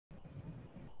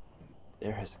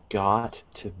There has got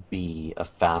to be a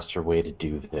faster way to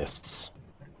do this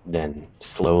than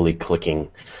slowly clicking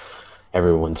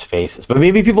everyone's faces. But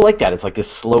maybe people like that. It's like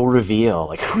this slow reveal.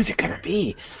 Like, who's it going to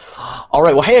be? All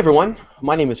right, well, hey, everyone.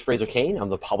 My name is Fraser Kane. I'm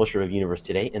the publisher of Universe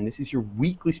Today, and this is your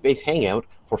weekly space hangout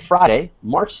for Friday,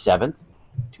 March 7th,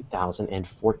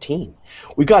 2014.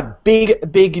 We've got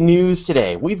big news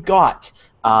today. We've got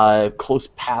close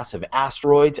pass of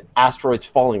asteroids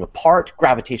falling apart,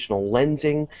 gravitational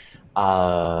lensing,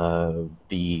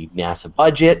 the NASA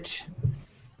budget,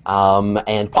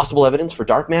 and possible evidence for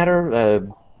dark matter,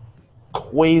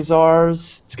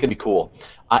 quasars. It's going to be cool.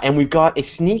 And we've got a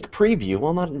sneak preview,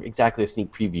 well, not exactly a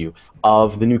sneak preview,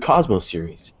 of the new Cosmos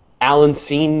series. Alan's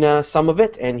seen some of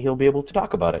it, and he'll be able to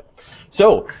talk about it.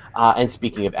 So, and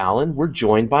speaking of Alan, we're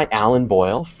joined by Alan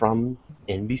Boyle from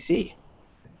NBC.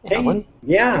 Hey, Alan?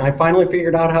 yeah, I finally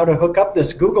figured out how to hook up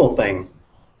this Google thing.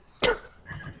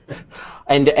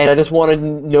 And I just want to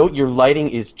note your lighting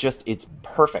is it's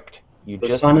perfect. The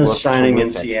sun is shining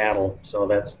in Seattle, so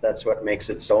that's what makes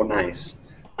it so nice.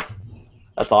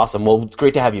 That's awesome. Well, it's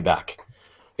great to have you back.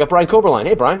 We got Brian Coberline.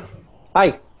 Hey, Brian.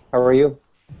 Hi. How are you?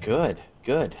 Good.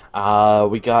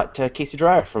 We got Casey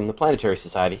Dreyer from the Planetary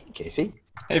Society. Casey.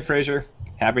 Hey, Fraser.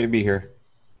 Happy to be here.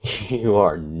 You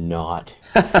are not.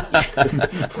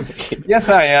 Yes,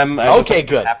 I am. Okay,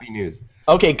 good. Happy news.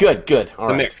 Okay, good. All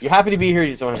right. Mix. You're happy to be here. You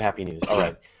just don't have happy news. All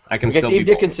right. I can we got still Dave be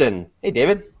Dickinson. Hey,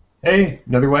 David. Hey,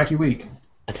 another wacky week.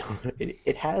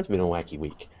 It has been a wacky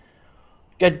week.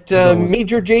 Got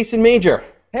Major Jason Major.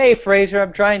 Hey, Fraser.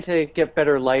 I'm trying to get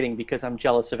better lighting because I'm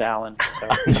jealous of Alan. So.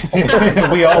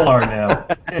 We all are now.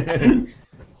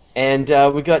 And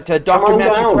we got Dr.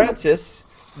 Matthew Francis,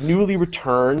 newly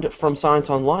returned from Science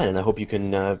Online, and I hope you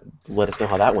can let us know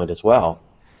how that went as well.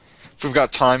 If we've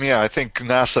got time, yeah, I think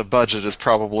NASA budget is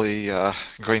probably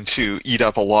going to eat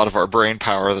up a lot of our brain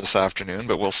power this afternoon,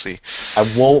 but we'll see.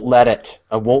 I won't let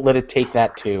it. Take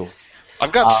that too.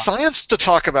 I've got science to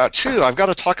talk about too. I've got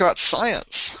to talk about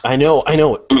science. I know.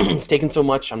 It's taken so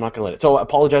much. I'm not going to let it. So I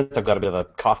apologize. I've got a bit of a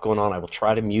cough going on. I will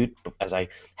try to mute as I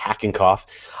hack and cough.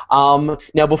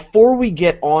 Now, before we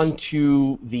get on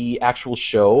to the actual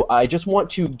show, I just want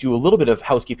to do a little bit of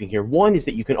housekeeping here. One is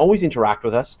that you can always interact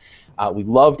with us. We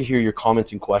love to hear your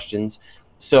comments and questions.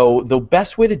 So the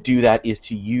best way to do that is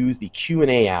to use the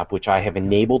Q&A app, which I have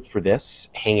enabled for this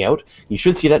Hangout. You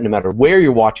should see that no matter where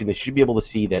you're watching this. You should be able to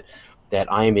see that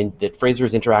Fraser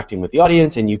is interacting with the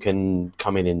audience, and you can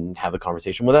come in and have a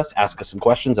conversation with us, ask us some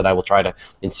questions, and I will try to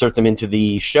insert them into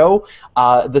the show.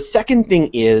 The second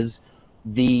thing is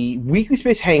the Weekly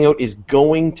Space Hangout is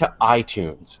going to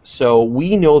iTunes. So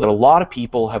we know that a lot of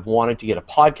people have wanted to get a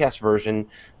podcast version,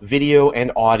 video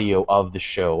and audio of the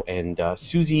show, and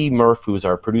Susie Murph, who's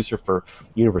our producer for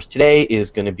Universe Today,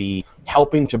 is going to be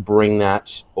helping to bring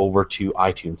that over to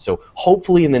iTunes. So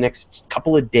hopefully in the next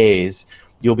couple of days,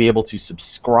 you'll be able to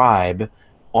subscribe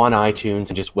on iTunes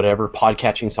and just whatever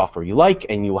podcatching software you like,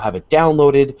 and you will have it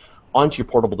downloaded onto your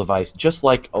portable device, just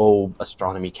like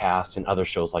Astronomy Cast and other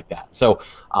shows like that. So,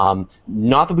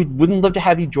 not that we wouldn't love to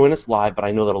have you join us live, but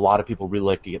I know that a lot of people really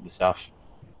like to get the stuff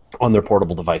on their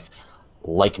portable device,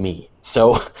 like me.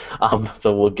 So,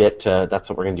 so we'll get. That's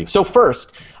what we're gonna do. So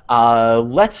first,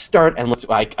 let's start, and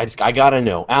I gotta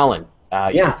know, Alan.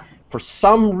 Yeah. For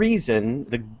some reason,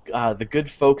 the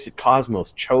good folks at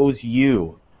Cosmos chose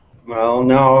you. Well,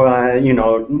 no,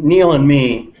 Neil and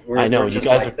me. I know, you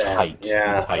guys are that. tight.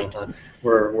 Yeah, tight.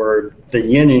 We're the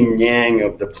yin and yang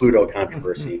of the Pluto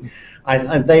controversy.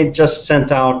 They just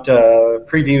sent out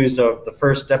previews of the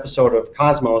first episode of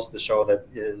Cosmos, the show that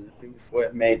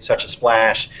made such a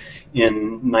splash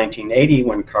in 1980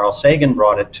 when Carl Sagan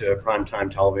brought it to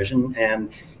primetime television,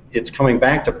 and it's coming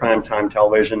back to primetime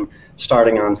television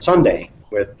starting on Sunday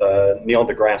with Neil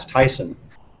deGrasse Tyson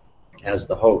as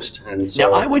the host. And so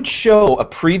now I would show a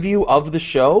preview of the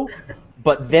show,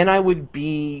 but then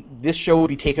this show would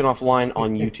be taken offline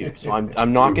on YouTube. So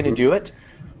I'm not going to do it,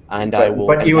 and I will.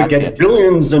 But you would get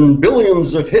billions and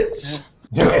billions of hits.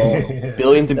 So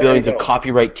billions and billions of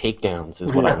copyright takedowns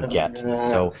is what I would get.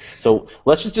 So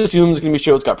let's just assume there's going to be a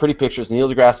show. It's got pretty pictures. Neil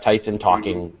deGrasse Tyson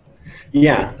talking.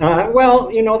 Yeah, well,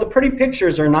 the pretty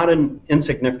pictures are not an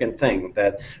insignificant thing.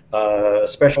 That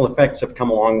special effects have come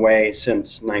a long way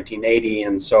since 1980,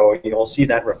 and so you'll see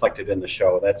that reflected in the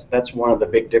show. That's one of the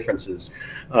big differences.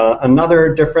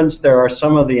 Another difference, there are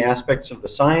some of the aspects of the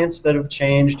science that have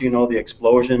changed. The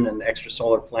explosion and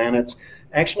extrasolar planets.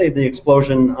 Actually, the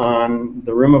explosion on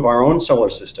the rim of our own solar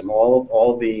system,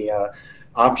 all the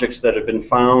objects that have been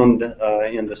found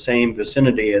in the same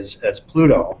vicinity as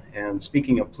Pluto. And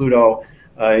speaking of Pluto,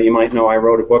 you might know I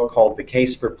wrote a book called The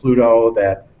Case for Pluto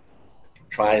that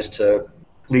tries to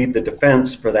lead the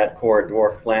defense for that poor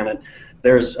dwarf planet.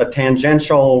 There's a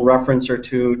tangential reference or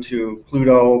two to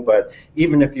Pluto, but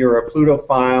even if you're a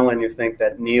Plutophile and you think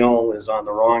that Neil is on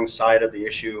the wrong side of the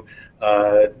issue,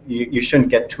 you shouldn't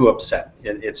get too upset.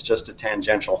 It's just a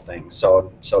tangential thing,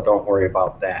 so don't worry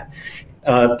about that.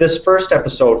 This first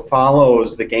episode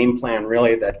follows the game plan,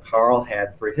 really, that Carl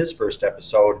had for his first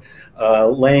episode,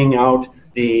 laying out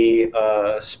the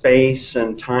space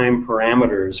and time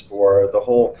parameters for the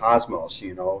whole cosmos.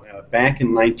 Back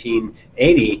in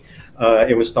 1980,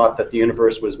 it was thought that the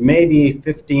universe was maybe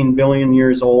 15 billion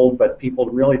years old, but people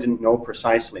really didn't know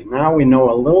precisely. Now we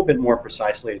know a little bit more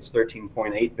precisely. It's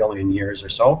 13.8 billion years or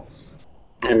so.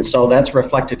 And so that's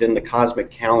reflected in the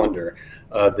cosmic calendar.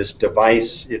 This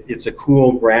device, it's a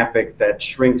cool graphic that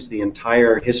shrinks the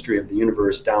entire history of the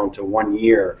universe down to 1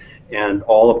 year and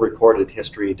all of recorded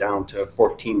history down to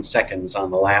 14 seconds on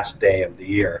the last day of the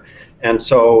year. And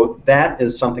so that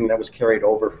is something that was carried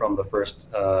over from the first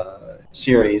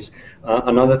series.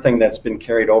 Another thing that's been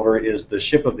carried over is the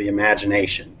ship of the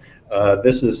imagination.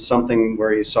 This is something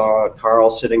where you saw Carl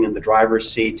sitting in the driver's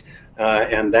seat,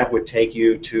 and that would take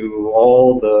you to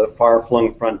all the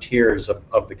far-flung frontiers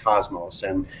of the cosmos.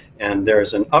 And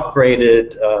there's an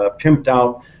upgraded,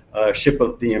 pimped-out ship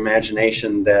of the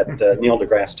imagination that Neil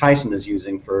deGrasse Tyson is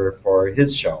using for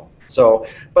his show. So,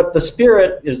 but the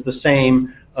spirit is the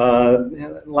same.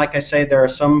 Like I say, there are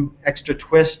some extra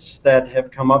twists that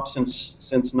have come up since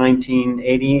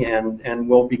 1980, and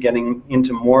we'll be getting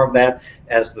into more of that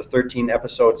as the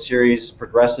 13-episode series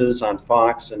progresses on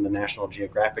Fox and the National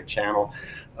Geographic Channel.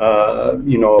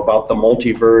 About the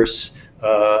multiverse,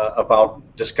 about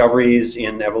discoveries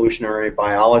in evolutionary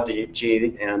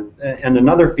biology, and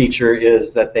another feature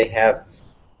is that they have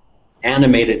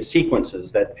animated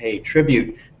sequences that pay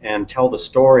tribute and tell the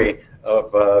story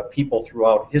of people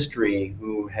throughout history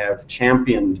who have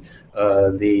championed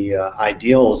the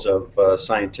ideals of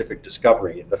scientific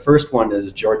discovery. The first one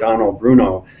is Giordano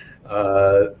Bruno,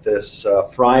 this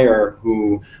friar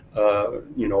who,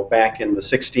 back in the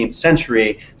 16th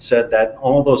century said that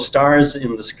all those stars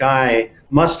in the sky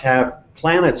must have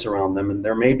planets around them, and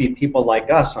there may be people like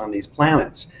us on these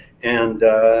planets. And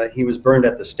he was burned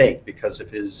at the stake because of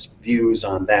his views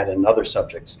on that and other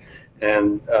subjects.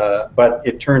 But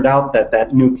it turned out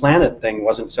that new planet thing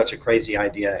wasn't such a crazy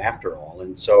idea after all.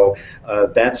 And so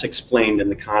that's explained in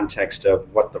the context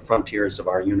of what the frontiers of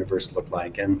our universe look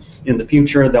like. And in the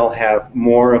future, they'll have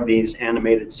more of these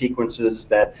animated sequences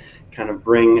that kind of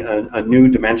bring a new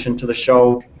dimension to the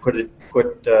show,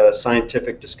 put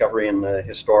scientific discovery in a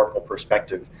historical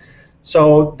perspective.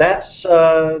 So that's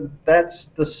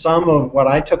the sum of what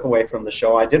I took away from the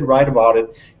show. I did write about it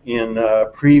in a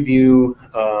preview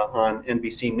on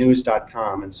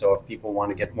NBCnews.com, and so if people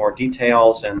want to get more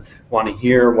details and want to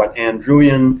hear what Ann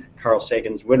Druyan, Carl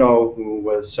Sagan's widow, who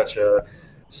was such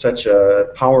a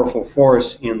powerful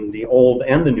force in the old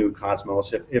and the new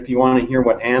cosmos, if you want to hear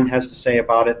what Ann has to say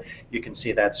about it, you can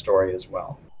see that story as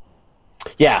well.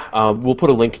 Yeah, we'll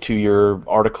put a link to your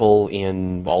article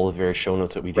in all of the various show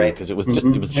notes that we did, because it was just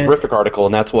it was a terrific article,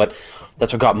 and that's what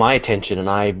got my attention. And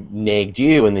I nagged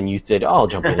you, and then you said, "Oh, I'll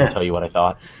jump in and tell you what I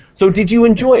thought." So, did you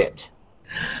enjoy it?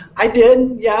 I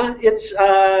did. Yeah, it's.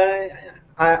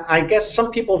 I guess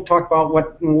some people have talked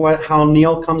about how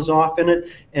Neil comes off in it,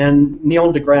 and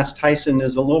Neil deGrasse Tyson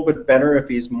is a little bit better if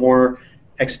he's more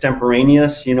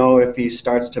extemporaneous, if he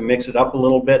starts to mix it up a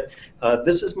little bit.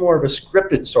 This is more of a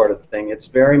scripted sort of thing. It's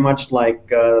very much like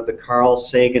the Carl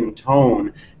Sagan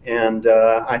tone, and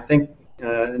I think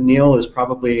Neil is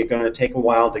probably going to take a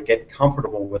while to get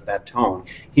comfortable with that tone.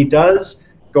 He does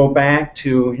go back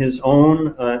to his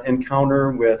own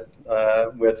encounter with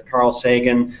Carl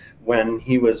Sagan when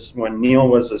Neil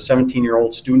was a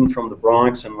 17-year-old student from the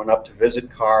Bronx and went up to visit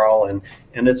Carl, and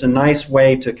it's a nice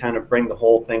way to kind of bring the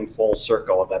whole thing full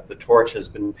circle, that the torch has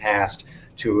been passed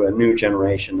to a new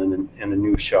generation and a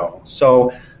new show.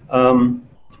 So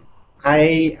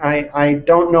I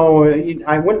don't know,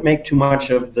 I wouldn't make too much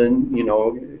of the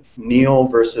Neil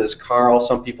versus Carl.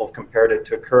 Some people have compared it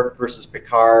to Kirk versus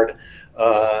Picard,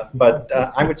 but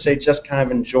I would say just kind of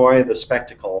enjoy the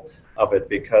spectacle of it,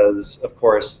 because of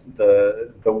course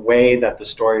the way that the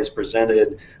story is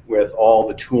presented with all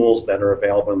the tools that are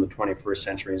available in the 21st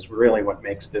century is really what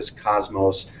makes this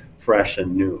cosmos fresh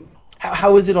and new.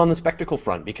 How is it on the spectacle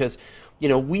front? Because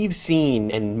we've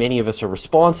seen, and many of us are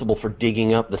responsible for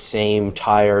digging up the same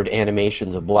tired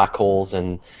animations of black holes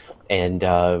and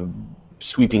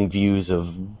sweeping views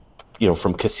of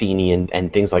from Cassini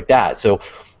and things like that. So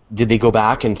did they go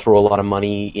back and throw a lot of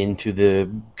money into the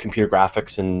computer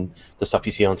graphics and the stuff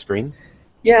you see on screen?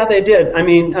 Yeah, they did. I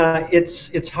mean,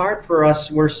 it's hard for us.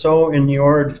 We're so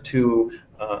inured to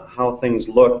how things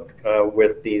look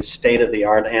with these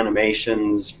state-of-the-art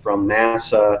animations from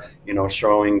NASA,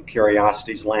 showing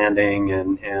Curiosity's landing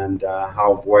and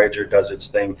how Voyager does its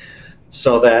thing,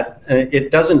 so that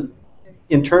it doesn't,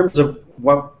 in terms of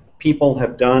what people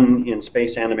have done in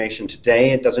space animation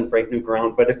today, it doesn't break new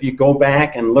ground. But if you go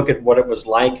back and look at what it was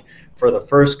like for the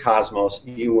first Cosmos,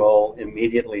 you will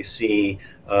immediately see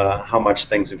how much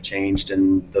things have changed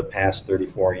in the past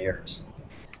 34 years.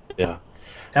 Yeah.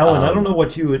 Alan, I don't know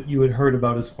what you had heard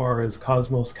about as far as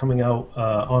Cosmos coming out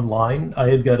online. I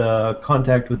had got a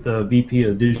contact with the VP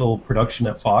of digital production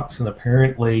at Fox, and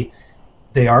apparently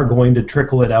they are going to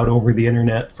trickle it out over the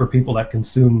internet for people that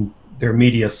consume their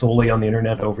media solely on the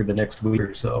internet over the next week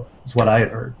or so. Is what I had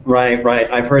heard. Right.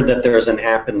 I've heard that there's an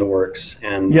app in the works,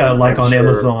 and yeah, like I'm on sure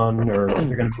Amazon, or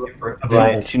they're going to be available.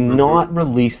 Right. To not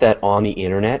release that on the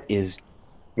internet is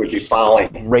would be folly.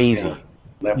 crazy. Yeah,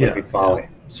 that Yeah, would be folly.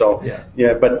 So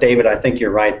Yeah. but David, I think you're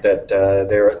right that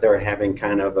they're having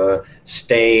kind of a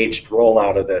staged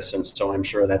rollout of this, and so I'm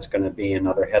sure that's going to be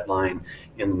another headline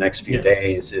in the next few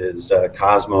days. Is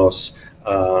Cosmos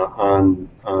on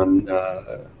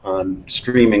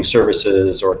streaming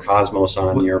services, or Cosmos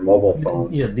on your mobile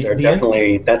phone? Yeah,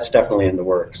 that's definitely in the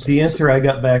works. The answer I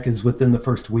got back is within the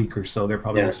first week or so. They're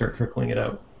probably going to start trickling it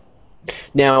out.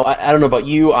 Now, I don't know about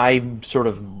you. I sort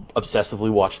of obsessively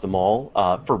watch them all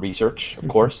for research, of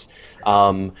course.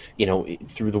 Through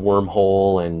the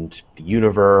wormhole and the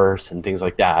universe and things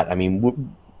like that. I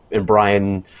mean, and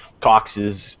Brian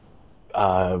Cox's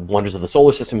Wonders of the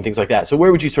Solar System and things like that. So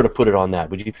where would you sort of put it on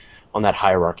that? On that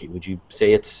hierarchy? Would you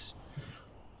say it's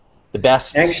the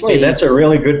best? Actually, that's a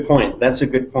really good point. That's a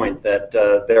good point. That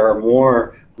there are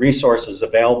more resources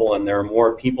available, and there are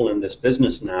more people in this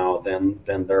business now than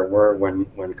there were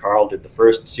when Carl did the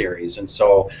first series. And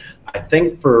so I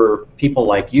think for people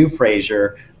like you,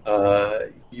 Fraser,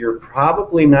 you're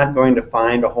probably not going to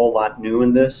find a whole lot new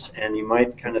in this, and you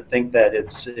might kind of think that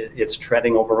it's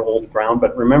treading over old ground.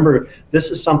 But remember,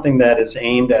 this is something that is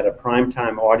aimed at a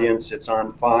primetime audience. It's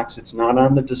on Fox. It's not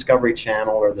on the Discovery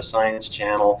Channel or the Science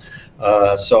Channel.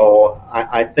 So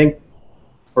I think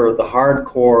for the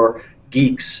hardcore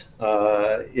geeks,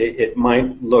 it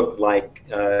might look like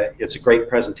it's a great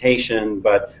presentation,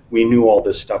 but we knew all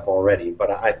this stuff already.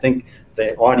 But I think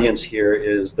the audience here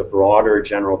is the broader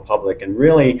general public, and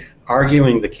really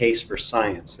arguing the case for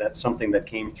science. That's something that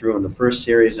came through in the first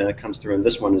series, and it comes through in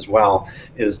this one as well,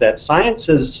 is that science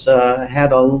has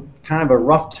had a kind of a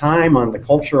rough time on the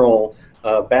cultural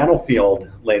battlefield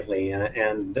lately,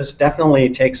 and this definitely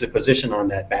takes a position on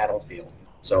that battlefield.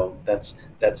 So that's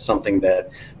something that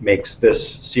makes this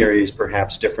series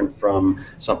perhaps different from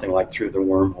something like Through the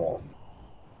Wormhole,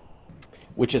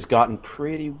 which has gotten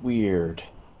pretty weird.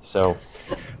 So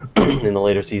in the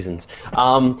later seasons.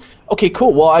 Okay,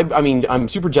 cool. Well, I mean, I'm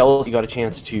super jealous you got a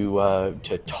chance to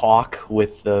talk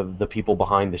with the people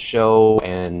behind the show,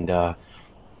 and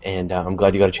I'm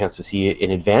glad you got a chance to see it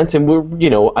in advance. And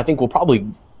I think we'll probably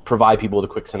provide people with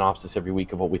a quick synopsis every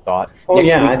week of what we thought. Oh, Next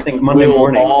yeah, week, I think Monday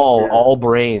morning. All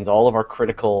brains, all of our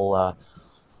critical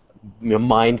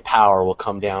mind power will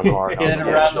come down hard. Get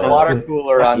around the water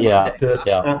cooler on Monday.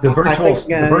 The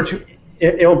virtual.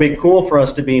 It'll be cool for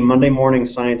us to be Monday morning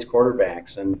science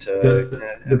quarterbacks, and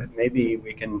to maybe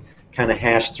we can kind of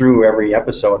hash through every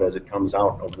episode as it comes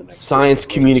out over the next science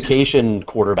communication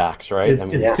quarterbacks, right?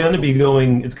 It's going to be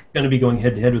going. It's going to be going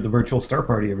head to head with the virtual Star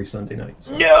Party every Sunday night.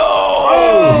 So. No!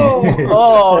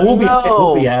 Oh,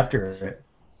 we'll be after it.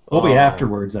 We'll be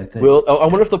afterwards, I think. I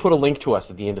wonder if they'll put a link to us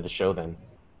at the end of the show then.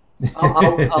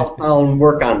 I'll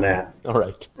work on that. All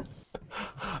right.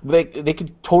 They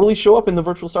could totally show up in the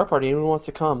virtual Star Party. Anyone wants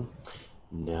to come?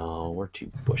 No, we're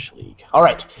too Bush League. All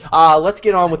right, let's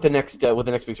get on with the next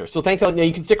big story. So thanks, Alan. Now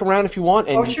you can stick around if you want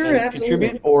and, and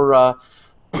contribute,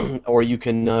 or you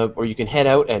can head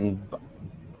out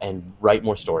and write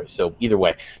more stories. So either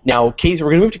way. Now, Casey,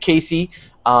 we're gonna move to Casey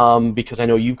because I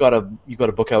know you've got a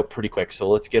book out pretty quick. So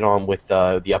let's get on with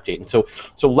the update. And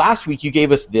so last week you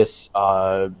gave us this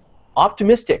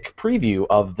optimistic preview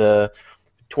of the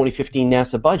 2015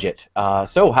 NASA budget.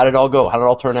 So how did it all go? How did it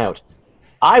all turn out?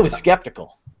 I was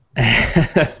skeptical.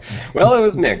 Well, it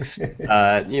was mixed.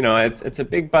 It's a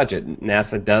big budget.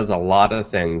 NASA does a lot of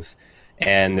things,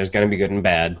 and there's going to be good and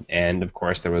bad. And of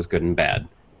course, there was good and bad.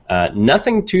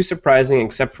 Nothing too surprising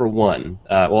except for one.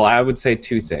 Well, I would say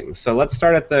two things. So let's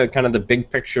start at the kind of the big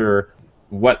picture.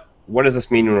 What does this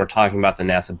mean when we're talking about the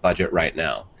NASA budget right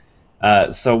now?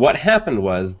 So what happened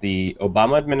was the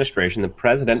Obama administration, the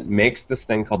president, makes this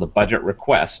thing called a budget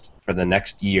request for the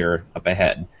next year up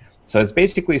ahead. So it's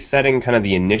basically setting kind of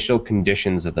the initial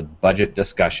conditions of the budget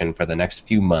discussion for the next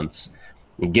few months.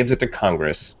 It gives it to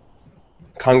Congress.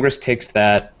 Congress takes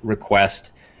that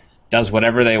request, does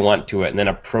whatever they want to it, and then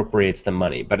appropriates the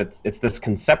money. But it's this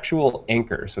conceptual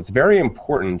anchor, so it's very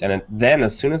important. And then,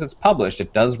 as soon as it's published,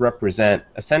 it does represent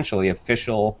essentially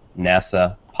official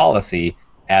NASA policy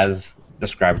as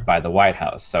described by the White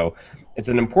House. So it's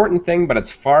an important thing, but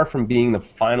it's far from being the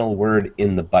final word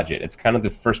in the budget. It's kind of the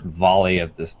first volley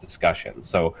of this discussion.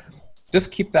 So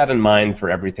just keep that in mind for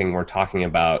everything we're talking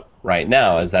about right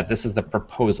now, is that this is the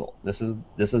proposal. This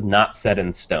is not set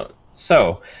in stone.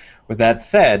 So with that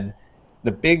said,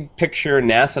 the big picture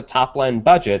NASA top-line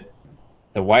budget,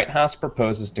 the White House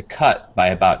proposes to cut by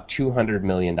about $200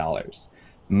 million.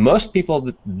 Most people,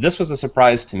 this was a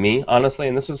surprise to me, honestly,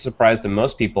 and this was a surprise to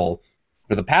most people.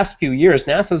 For the past few years,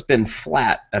 NASA's been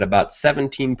flat at about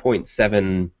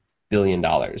 $17.7 billion.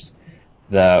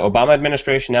 The Obama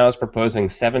administration now is proposing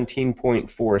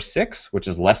 17.46, which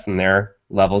is less than their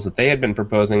levels that they had been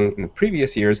proposing in the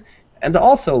previous years, and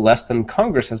also less than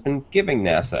Congress has been giving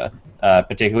NASA,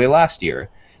 particularly last year.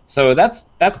 So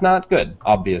that's not good,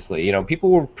 obviously. You know,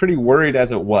 people were pretty worried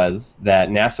as it was that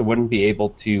NASA wouldn't be able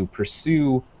to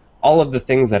pursue all of the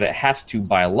things that it has to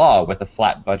by law with a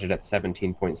flat budget at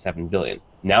 $17.7 billion.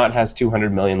 Now it has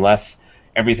 $200 million less.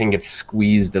 Everything gets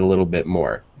squeezed a little bit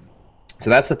more.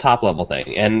 So that's the top level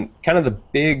thing. And kind of the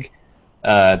big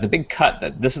cut,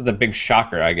 that this is the big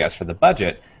shocker, I guess, for the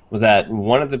budget, was that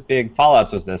one of the big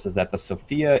fallouts was this, is that the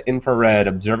Sophia Infrared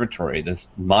Observatory, this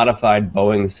modified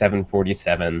Boeing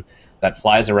 747 that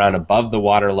flies around above the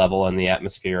water level in the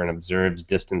atmosphere and observes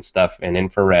distant stuff in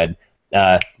infrared,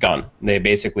 gone. They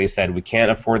basically said, we can't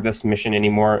afford this mission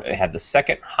anymore. It had the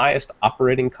second highest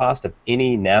operating cost of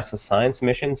any NASA science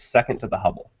mission, second to the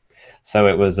Hubble. So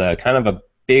it was kind of a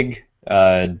big,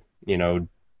 tempting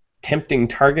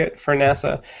target for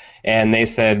NASA. And they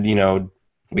said,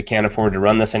 we can't afford to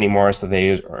run this anymore, so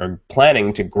they are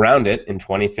planning to ground it in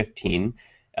 2015,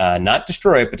 not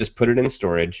destroy it, but just put it in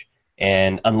storage.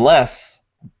 And unless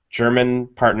German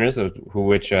partners,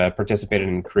 which participated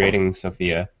in creating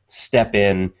Sophia, step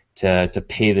in to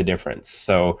pay the difference.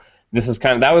 So this is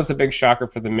that was the big shocker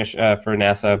for the mission for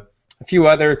NASA. A few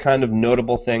other kind of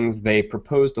notable things: they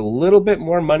proposed a little bit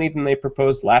more money than they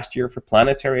proposed last year for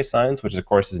planetary science, which of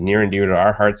course is near and dear to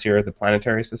our hearts here at the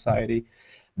Planetary Society.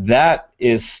 That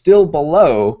is still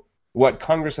below what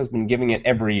Congress has been giving it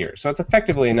every year. So it's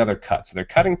effectively another cut. So they're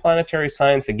cutting planetary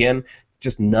science again,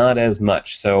 just not as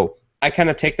much. So I kind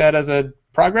of take that as a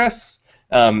progress.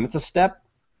 It's a step.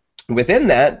 Within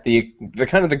that, the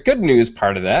kind of the good news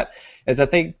part of that is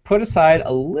that they put aside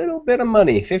a little bit of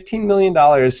money, $15 million,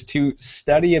 to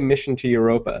study a mission to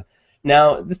Europa.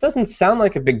 Now, this doesn't sound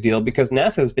like a big deal because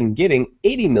NASA has been getting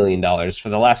 $80 million for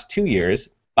the last 2 years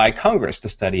by Congress to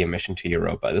study a mission to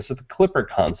Europa. This is the Clipper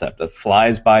concept that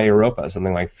flies by Europa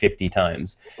something like 50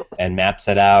 times and maps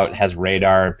it out, has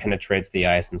radar, penetrates the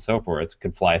ice, and so forth. It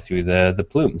could fly through the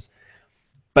plumes.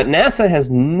 But NASA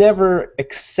has never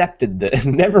accepted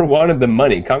never wanted the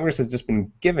money. Congress has just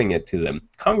been giving it to them.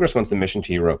 Congress wants a mission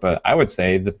to Europa. I would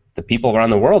say the people around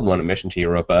the world want a mission to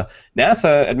Europa.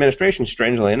 NASA administration,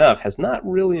 strangely enough, has not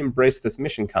really embraced this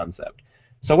mission concept.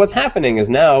 So what's happening is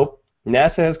now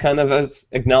NASA has kind of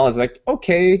acknowledged, like,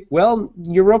 okay, well,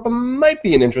 Europa might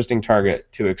be an interesting target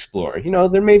to explore.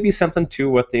 There may be something to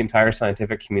what the entire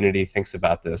scientific community thinks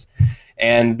about this.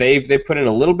 And they put in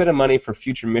a little bit of money for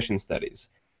future mission studies.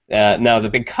 Now, the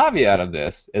big caveat of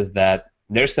this is that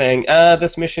they're saying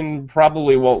this mission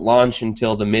probably won't launch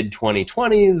until the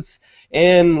mid-2020s,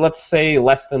 and let's say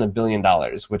less than $1 billion,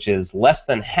 which is less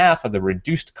than half of the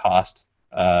reduced cost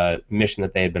mission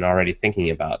that they had been already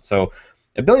thinking about. So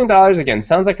 $1 billion, again,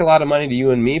 sounds like a lot of money to you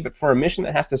and me, but for a mission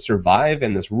that has to survive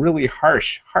in this really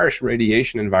harsh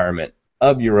radiation environment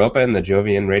of Europa and the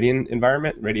Jovian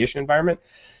radiation environment,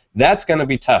 that's going to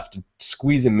be tough to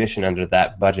squeeze a mission under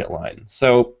that budget line.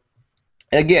 So,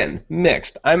 again,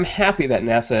 mixed. I'm happy that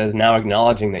NASA is now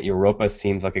acknowledging that Europa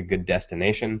seems like a good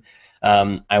destination.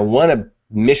 I want a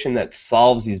mission that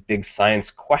solves these big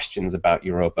science questions about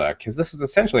Europa, because this is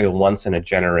essentially a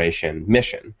once-in-a-generation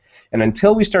mission. And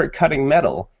until we start cutting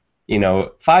metal,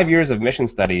 5 years of mission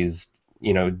studies,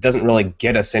 doesn't really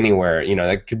get us anywhere.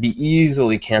 That could be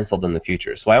easily canceled in the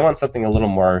future. So I want something a little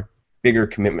more bigger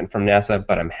commitment from NASA,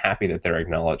 but I'm happy that they're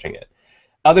acknowledging it.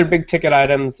 Other big ticket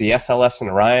items, the SLS and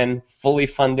Orion, fully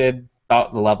funded,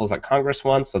 about the levels that Congress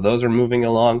wants, so those are moving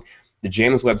along. The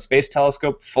James Webb Space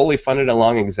Telescope, fully funded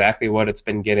along exactly what it's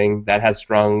been getting. That has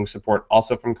strong support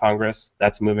also from Congress.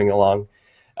 That's moving along.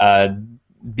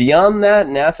 Beyond that,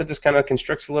 NASA just kind of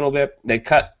constricts a little bit. They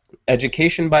cut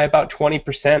education by about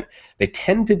 20%. They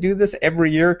tend to do this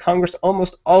every year. Congress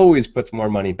almost always puts more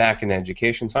money back in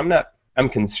education, so I'm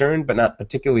concerned but not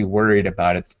particularly worried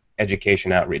about its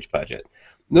education outreach budget.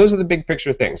 Those are the big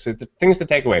picture things. So the things to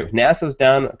take away. NASA's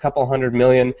down a couple $100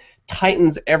 million,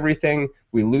 tightens everything.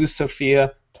 We lose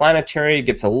Sophia. Planetary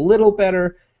gets a little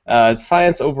better.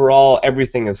 Science overall,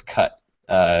 everything is cut,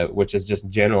 which is just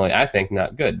generally, I think,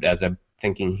 not good as a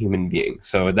thinking human being.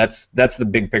 So that's the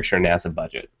big picture NASA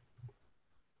budget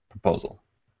proposal.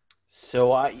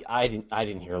 So I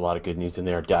didn't hear a lot of good news in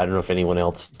there. I don't know if anyone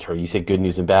else heard. You said good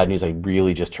news and bad news. I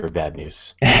really just heard bad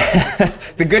news.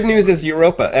 The good news is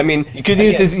Europa. I mean, the good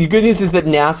news is that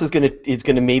NASA is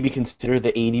gonna maybe consider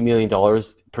the $80 million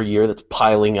per year that's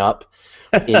piling up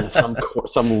in some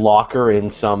locker in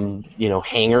some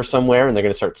hangar somewhere, and they're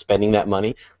gonna start spending that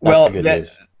money. That's the good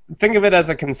news. Think of it as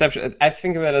a conception. I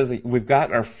think of it as we've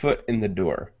gotten our foot in the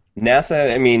door.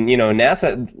 NASA,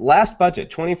 NASA last budget,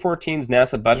 2014's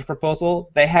NASA budget proposal,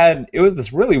 it was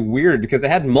this really weird because they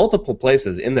had multiple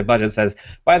places in the budget that says,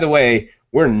 by the way,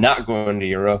 we're not going to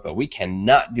Europa. We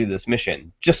cannot do this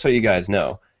mission, just so you guys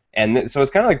know. And so it's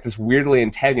kind of like this weirdly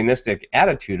antagonistic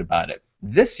attitude about it.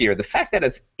 This year, the fact that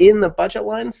it's in the budget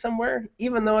line somewhere,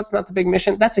 even though it's not the big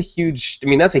mission, that's a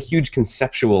huge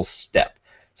conceptual step.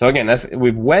 So again,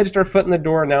 we've wedged our foot in the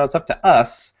door, now it's up to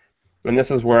us. And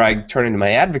this is where I turn into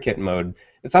my advocate mode.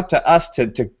 It's up to us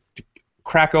to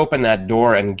crack open that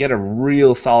door and get a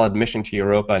real solid mission to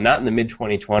Europa, not in the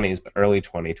mid-2020s, but early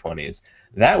 2020s.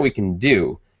 That we can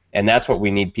do, and that's what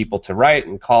we need people to write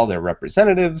and call their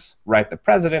representatives, write the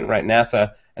president, write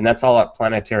NASA, and that's all at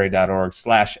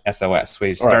planetary.org/SOS. So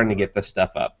we're starting to get this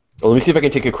stuff up. Well, let me see if I can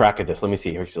take a crack at this. Let me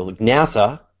see here. So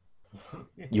NASA,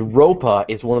 Europa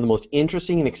is one of the most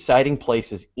interesting and exciting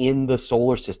places in the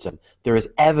solar system. There is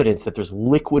evidence that there's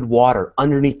liquid water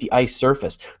underneath the ice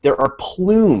surface. There are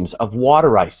plumes of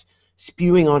water ice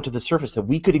spewing onto the surface that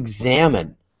we could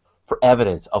examine for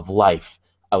evidence of life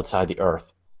outside the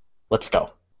Earth. Let's go.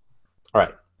 All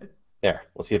right. There.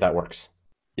 We'll see if that works.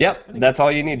 Yep, that's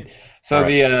all you need. So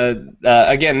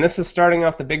again, this is starting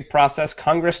off the big process.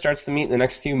 Congress starts to meet in the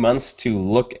next few months to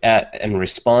look at and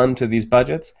respond to these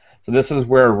budgets. So this is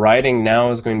where writing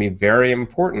now is going to be very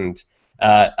important.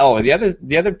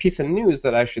 The other piece of news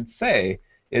that I should say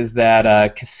is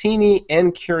that Cassini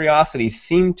and Curiosity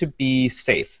seem to be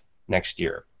safe next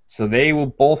year. So they will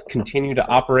both continue to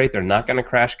operate. They're not going to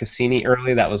crash Cassini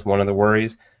early. That was one of the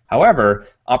worries. However,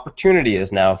 Opportunity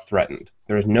is now threatened.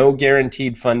 There is no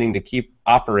guaranteed funding to keep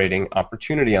operating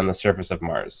Opportunity on the surface of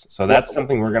Mars. So that's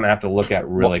something we're going to have to look at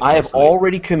really closely. I have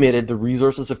already committed the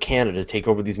resources of Canada to take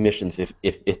over these missions if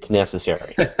it's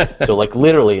necessary. So, like,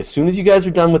 literally, as soon as you guys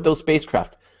are done with those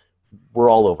spacecraft, we're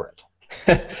all over it.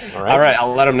 All right,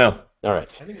 I'll let them know. All right.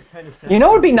 I think it's kind of sad. It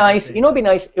would be nice. It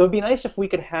would be nice if we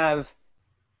could have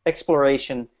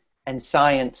exploration and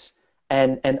science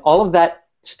and all of that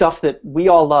stuff that we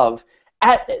all love,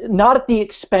 not at the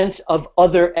expense of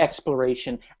other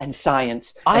exploration and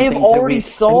science. I have already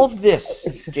solved this,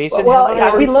 Jason. Haven't I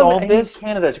already solved this?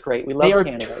 Canada's great. We love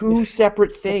Canada. They are two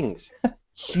separate things.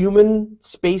 Human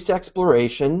space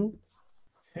exploration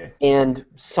and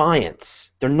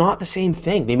science. They're not the same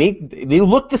thing. They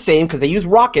look the same because they use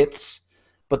rockets,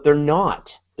 but they're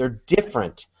not. They're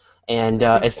different. And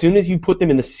as soon as you put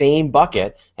them in the same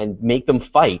bucket and make them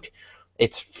fight,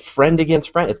 it's friend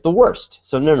against friend. It's the worst.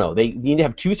 So no. They need to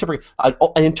have two separate, an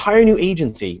entire new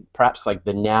agency, perhaps like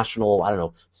the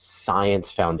National,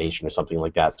 Science Foundation or something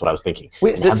like that. That's what I was thinking.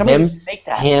 Wait, does somebody make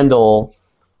that?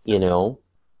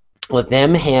 Let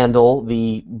them handle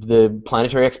the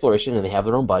planetary exploration, and they have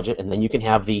their own budget, and then you can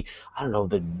have the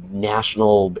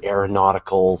National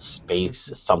Aeronautical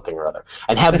Space something or other,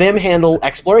 and have them handle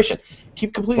exploration.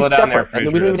 Keep completely separate, and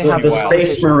then we don't even have the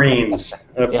Space Marines.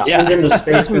 Send in the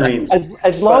Space Marines.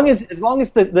 As long as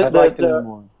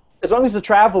the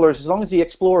travelers, as long as the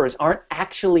explorers aren't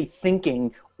actually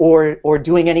thinking or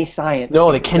doing any science.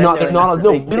 No, they cannot. They're not.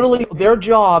 No, literally, their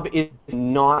job is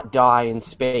not die in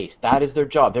space. That is their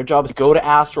job. Their job is go to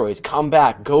asteroids, come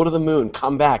back, go to the moon,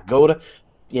 come back, go to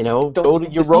Europa.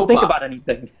 Don't think about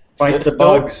anything. Fight the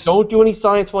bugs. Don't do any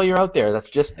science while you're out there. It's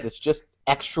just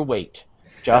extra weight.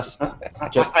 Just show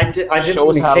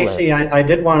us how to live. I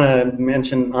did want to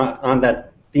mention on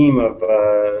that theme of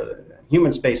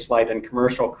human space flight and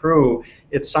commercial crew,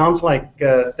 it sounds like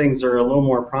things are a little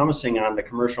more promising on the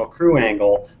commercial crew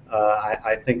angle.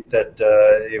 I think that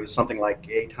it was something like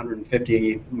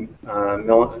 $850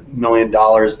 million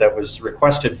that was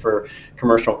requested for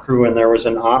commercial crew, and there was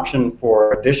an option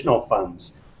for additional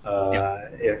funds,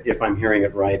 if I'm hearing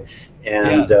it right.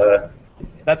 And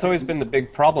That's always been the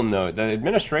big problem, though. The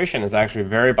administration is actually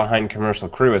very behind commercial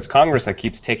crew. It's Congress that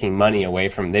keeps taking money away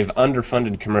from. They've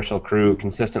underfunded commercial crew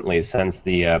consistently since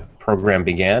the program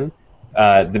began.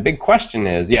 The big question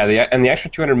is, and the extra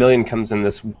 200 million comes in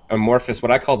this amorphous,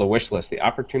 what I call the wish list, the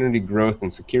Opportunity Growth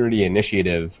and Security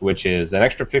Initiative, which is an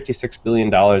extra $56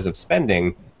 billion of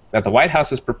spending that the White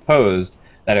House has proposed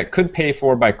that it could pay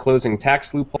for by closing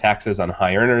tax loophole taxes on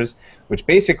high earners, which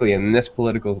basically in this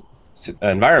political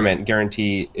environment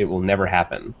guarantee it will never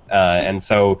happen. And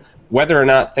so whether or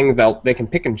not they can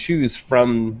pick and choose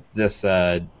from this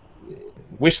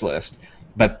wish list,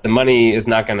 but the money is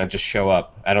not going to just show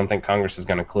up. I don't think Congress is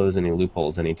going to close any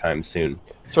loopholes anytime soon.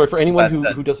 Sorry, for anyone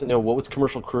who doesn't know, what was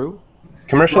commercial crew?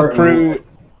 Commercial crew.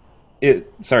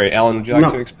 Sorry, Alan, would you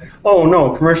like to explain? Oh,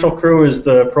 no. Commercial Crew is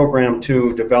the program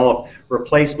to develop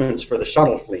replacements for the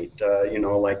shuttle fleet,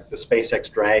 like the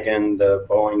SpaceX Dragon, the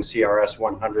Boeing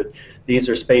CRS-100. These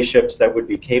are spaceships that would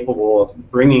be capable of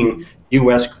bringing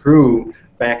U.S. crew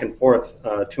back and forth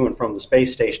to and from the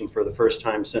space station for the first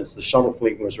time since the shuttle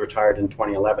fleet was retired in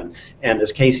 2011. And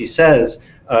as Casey says,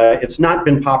 it's not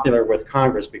been popular with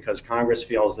Congress because Congress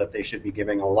feels that they should be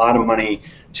giving a lot of money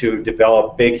to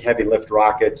develop big heavy lift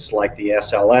rockets like the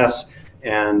SLS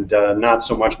and not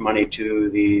so much money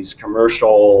to these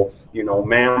commercial,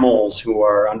 mammals who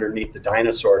are underneath the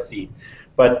dinosaur feet.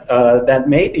 But that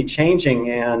may be changing,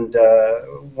 and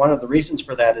one of the reasons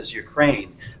for that is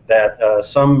Ukraine. That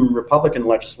some Republican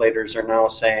legislators are now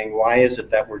saying, why is it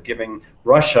that we're giving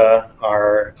Russia who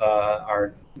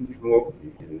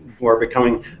are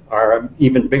becoming our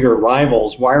even bigger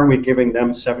rivals, why are we giving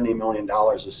them $70 million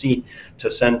a seat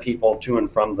to send people to and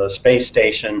from the space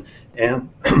station? And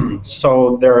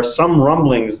so there are some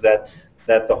rumblings that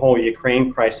the whole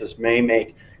Ukraine crisis may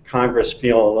make Congress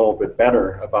feel a little bit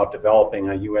better about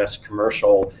developing a U.S.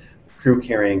 commercial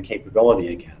crew-carrying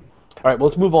capability again. All right, well,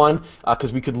 let's move on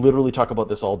because we could literally talk about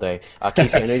this all day.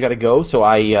 Casey, I know you got to go, so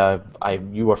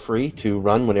you are free to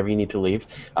run whenever you need to leave.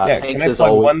 Thanks can I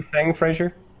plug one thing,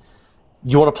 Fraser?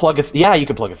 You want to plug a yeah, you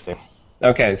can plug a thing.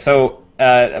 Okay, so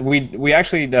we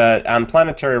actually, on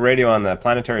Planetary Radio on the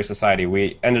Planetary Society,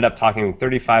 we ended up talking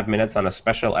 35 minutes on a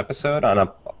special episode on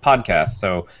a podcast.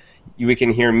 So we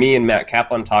can hear me and Matt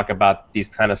Kaplan talk about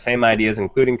these kind of same ideas,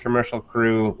 including commercial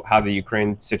crew, how the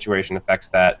Ukraine situation affects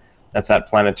that. That's at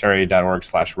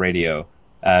planetary.org/radio.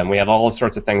 We have all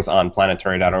sorts of things on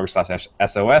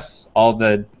planetary.org/SOS. All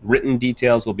the written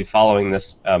details will be following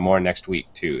this more next week,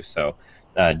 too. So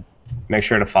make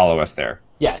sure to follow us there.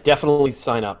 Yeah, definitely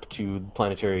sign up to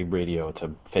Planetary Radio. It's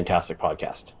a fantastic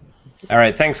podcast. All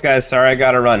right, thanks, guys. Sorry I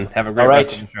got to run. Have a great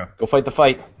rest of the show. Go fight the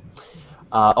fight.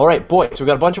 All right, boys, we've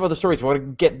got a bunch of other stories. We want to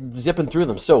get zipping through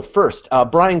them. So first,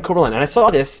 Brian Coberline, and I saw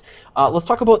this. Let's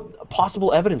talk about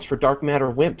possible evidence for dark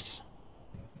matter WIMPs.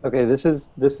 Okay, this is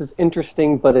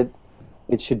interesting, but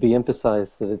it should be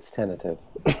emphasized that it's tentative.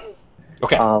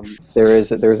 Okay. There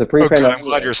is a preprint. Okay, I'm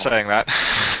glad you're saying that.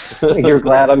 You're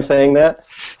glad I'm saying that?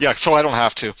 Yeah, so I don't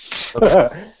have to. Okay.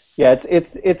 Yeah,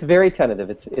 it's very tentative.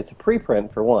 It's a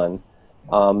preprint for one,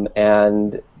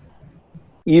 and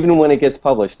even when it gets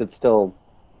published, it's still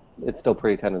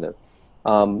pretty tentative.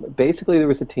 Basically, there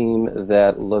was a team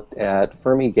that looked at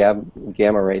Fermi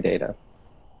gamma ray data,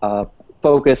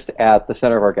 focused at the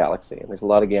center of our galaxy. And there's a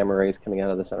lot of gamma rays coming out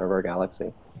of the center of our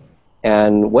galaxy.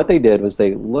 And what they did was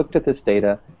they looked at this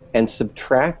data and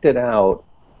subtracted out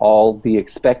all the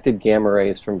expected gamma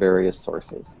rays from various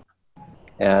sources.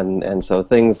 And so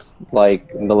things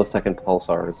like millisecond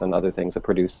pulsars and other things that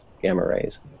produce gamma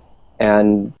rays.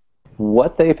 And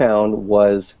what they found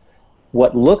was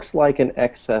what looks like an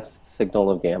excess signal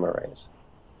of gamma rays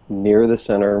near the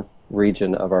center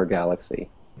region of our galaxy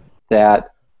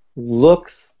that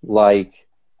looks like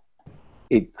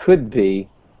it could be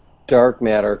dark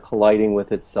matter colliding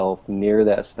with itself near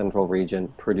that central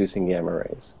region producing gamma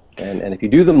rays. And if you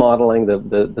do the modeling,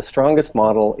 the strongest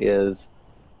model is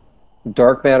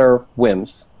dark matter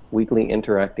WIMPs, weakly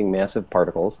interacting massive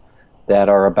particles, that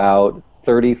are about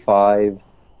 35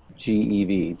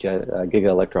 GeV, giga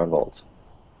electron volts,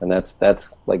 and that's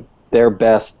like their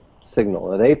best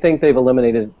signal. They think they've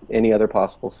eliminated any other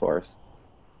possible source,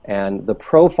 and the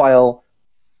profile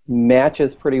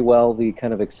matches pretty well the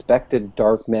kind of expected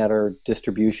dark matter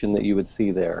distribution that you would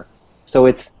see there. So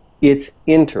it's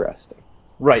interesting.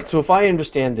 Right. So if I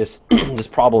understand this this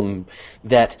problem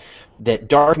that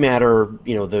dark matter,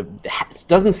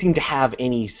 doesn't seem to have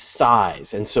any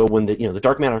size, and so when the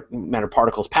dark matter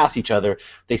particles pass each other,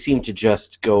 they seem to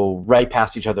just go right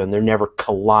past each other, and they're never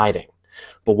colliding.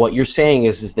 But what you're saying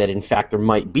is that in fact there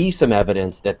might be some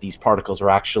evidence that these particles are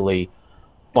actually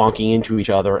bonking into each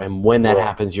other, and when that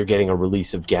happens, you're getting a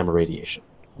release of gamma radiation.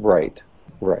 Right,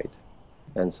 right.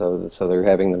 And so they're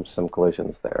having some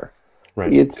collisions there.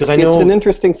 Right. It's an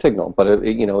interesting signal, but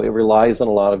it relies on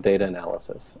a lot of data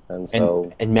analysis, and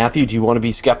so. And Matthew, do you want to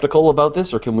be skeptical about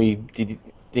this, or did you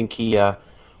think he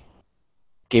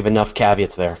gave enough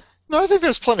caveats there? No, I think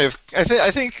there's plenty of.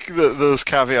 I think those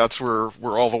caveats were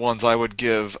all the ones I would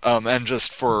give, and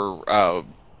just for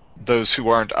those who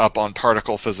aren't up on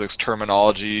particle physics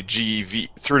terminology,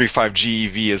 35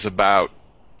 GeV is about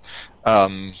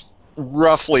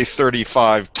roughly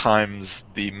 35 times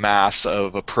the mass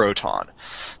of a proton.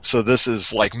 So this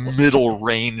is like middle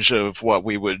range of what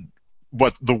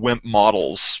the WIMP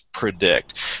models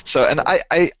predict. So, and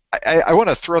I want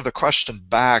to throw the question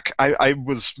back. I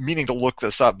was meaning to look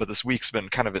this up, but this week's been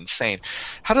kind of insane.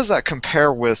 How does that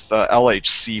compare with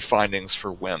LHC findings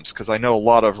for WIMPs? Because I know a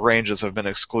lot of ranges have been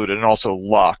excluded, and also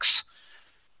lux.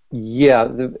 Yeah,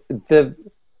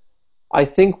 I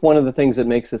think one of the things that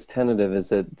makes this tentative is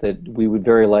that we would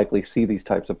very likely see these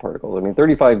types of particles. I mean,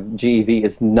 35 GeV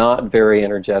is not very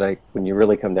energetic when you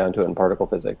really come down to it in particle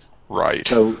physics. Right.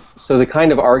 So the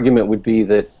kind of argument would be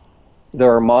that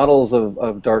there are models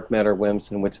of dark matter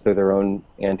WIMPs in which they're their own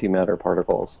antimatter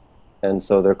particles, and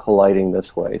so they're colliding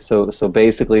this way. So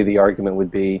basically the argument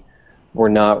would be we're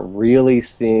not really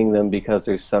seeing them because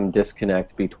there's some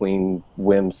disconnect between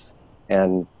WIMPs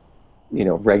and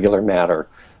regular matter.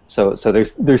 So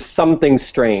there's something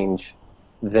strange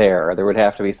there. There would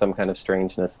have to be some kind of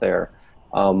strangeness there.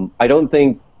 I don't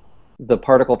think the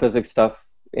particle physics stuff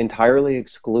entirely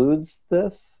excludes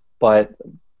this, but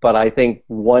I think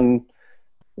one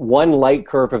light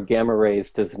curve of gamma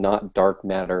rays does not dark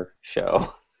matter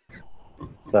show.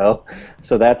 So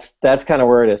that's kind of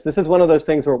where it is. This is one of those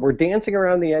things where we're dancing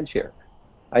around the edge here.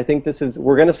 I think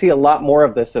we're going to see a lot more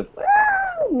of this of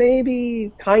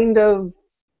maybe kind of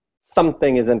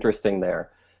something is interesting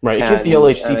there. Right, it gives the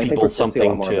LHC people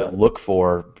something to look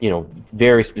for,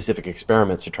 very specific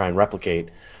experiments to try and replicate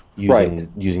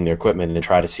using their equipment and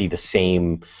try to see the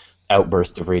same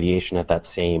outburst of radiation at that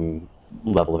same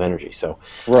level of energy. So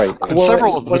right, and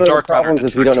several of the dark matter problems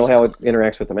is we don't know how it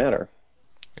interacts with the matter.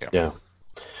 Yeah.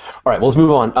 All right, well, let's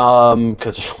move on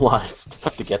because there's a lot of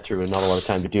stuff to get through and not a lot of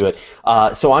time to do it.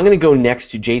 So I'm going to go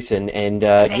next to Jason, and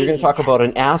you're going to talk about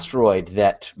an asteroid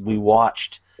that we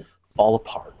watched fall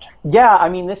apart. Yeah, I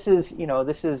mean, this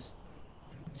is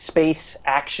space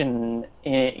action,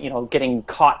 getting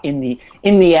caught in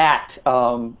the act,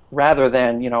 rather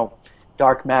than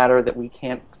dark matter that we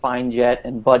can't find yet,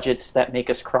 and budgets that make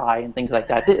us cry and things like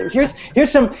that.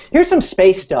 Here's some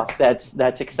space stuff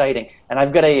that's exciting, and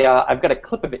I've got a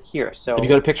clip of it here. So have you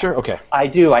got a picture? Okay. I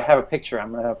do. I have a picture.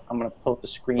 I'm gonna pull up the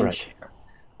screen share.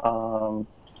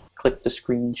 Click the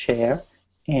screen share,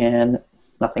 and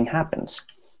nothing happens.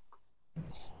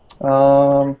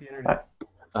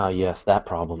 Yes, that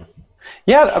problem.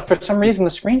 Yeah, for some reason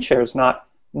the screen share is not.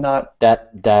 That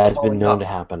has been known to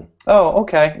happen. Oh,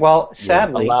 okay. Well,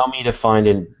 sadly, allow me to find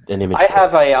an image. I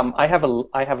have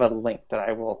a link that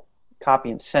I will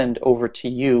copy and send over to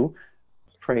you,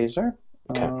 Fraser.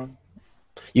 Okay.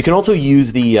 You can also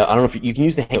use the I don't know if you can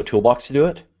use the Hangout toolbox to do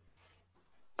it.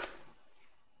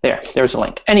 There's a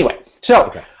link. Anyway, so.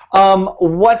 Okay.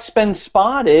 What's been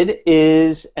spotted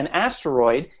is an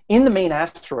asteroid in the main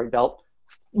asteroid belt,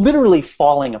 literally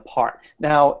falling apart.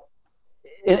 Now,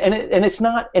 and it's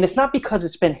not because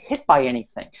it's been hit by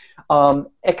anything,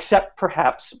 except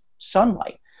perhaps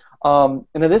sunlight.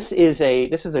 This is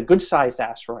a good-sized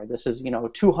asteroid. This is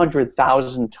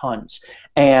 200,000 tons,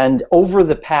 and over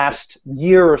the past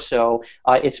year or so,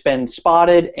 it's been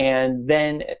spotted, and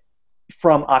then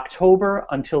from October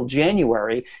until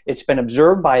January, it's been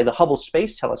observed by the Hubble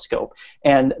Space Telescope,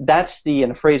 and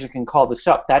and Fraser can call this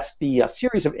up, that's the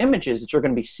series of images that you're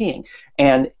going to be seeing.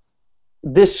 And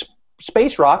this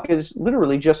space rock is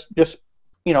literally just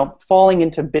falling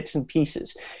into bits and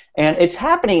pieces. And it's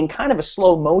happening in kind of a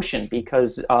slow motion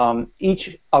because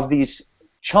each of these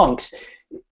chunks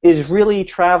is really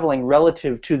traveling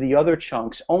relative to the other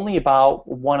chunks only about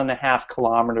 1.5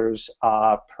 kilometers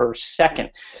per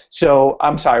second. So,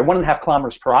 I'm sorry, 1.5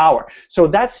 kilometers per hour. So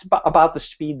that's about the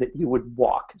speed that you would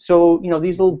walk. So,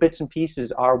 these little bits and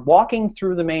pieces are walking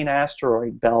through the main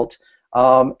asteroid belt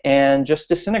and just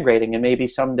disintegrating, and maybe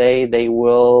someday they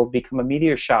will become a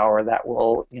meteor shower that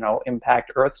will,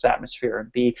 impact Earth's atmosphere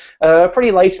and be pretty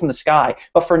lights in the sky.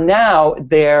 But for now,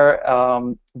 they're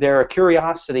a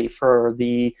curiosity for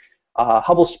the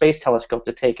Hubble Space Telescope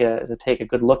to take a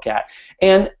good look at.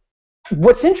 And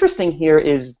what's interesting here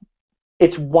is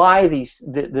it's why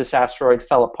this asteroid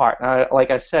fell apart.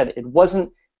 Like I said, it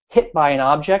wasn't hit by an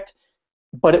object.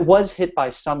 but it was hit by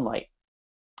sunlight.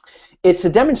 It's a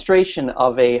demonstration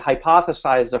of a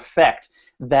hypothesized effect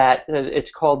that it's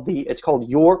called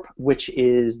YORP, which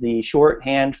is the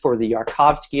shorthand for the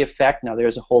Yarkovsky effect. Now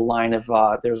there's a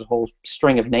whole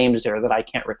string of names there that I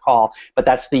can't recall, but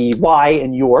that's the Y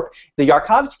in YORP. The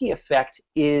Yarkovsky effect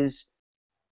is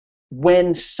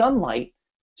when sunlight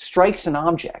strikes an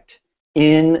object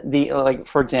in the, like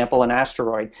for example, an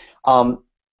asteroid.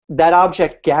 That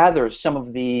object gathers some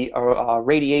of the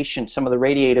radiation, some of the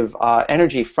radiative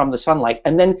energy from the sunlight,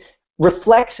 and then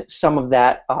reflects some of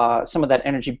that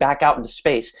energy back out into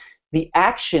space. The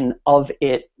action of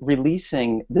it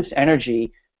releasing this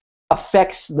energy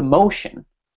affects the motion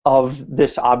of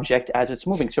this object as it's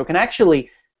moving. So it can actually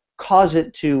cause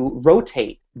it to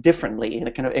rotate differently, and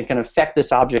it can affect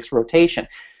this object's rotation.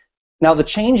 Now, the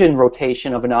change in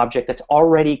rotation of an object that's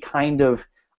already kind of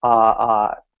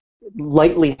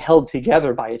lightly held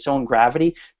together by its own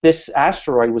gravity, this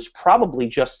asteroid was probably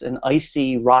just an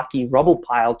icy, rocky rubble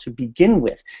pile to begin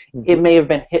with. It may have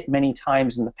been hit many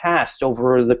times in the past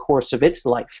over the course of its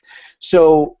life.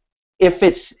 So if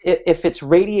it's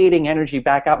radiating energy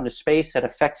back out into space that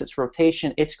affects its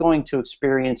rotation, it's going to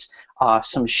experience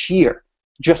some shear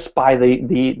just by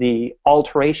the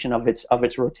alteration of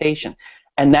its rotation.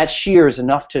 And that shear is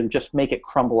enough to just make it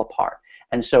crumble apart.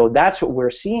 And so that's what we're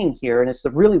seeing here, and it's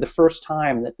really the first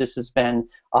time that this has been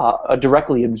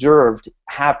directly observed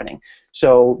happening.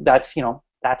 So that's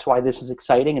why this is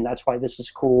exciting, and that's why this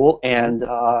is cool, and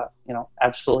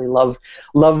absolutely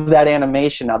love that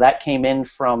animation. Now that came in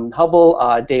from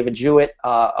Hubble. David Jewett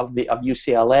of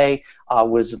UCLA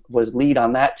was lead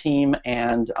on that team,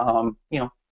 and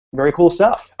very cool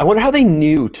stuff. I wonder how they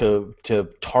knew to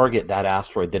target that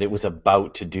asteroid, that it was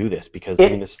about to do this, because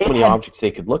there's so many objects they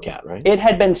could look at, right? It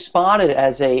had been spotted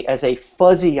as a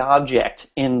fuzzy object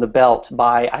in the belt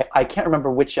by I can't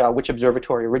remember which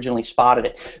observatory originally spotted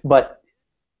it, but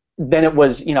then it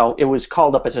was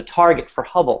called up as a target for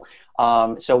Hubble.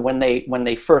 So when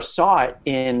they first saw it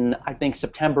in, I think,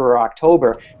 September or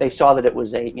October, they saw that it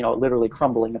was literally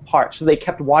crumbling apart. So they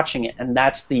kept watching it, and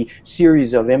that's the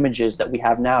series of images that we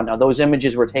have now. Now those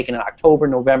images were taken in October,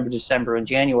 November, December, and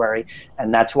January,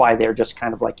 and that's why they're just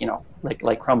kind of like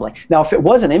crumbling. Now if it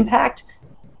was an impact,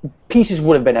 pieces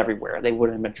would have been everywhere. They would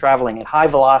have been traveling at high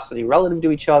velocity relative to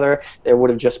each other. There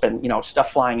would have just been,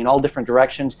 stuff flying in all different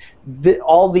directions.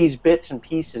 All these bits and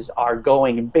pieces are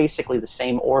going in basically the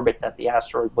same orbit that the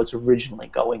asteroid was originally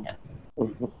going in.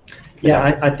 Mm-hmm.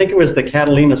 Yeah, I think it was the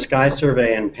Catalina Sky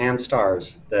Survey and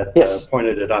Pan-STARRS that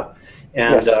pointed it up.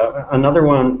 And another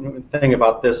thing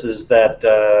about this is that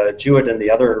Jewett and the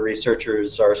other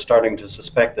researchers are starting to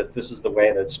suspect that this is the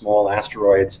way that small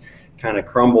asteroids kind of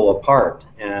crumble apart,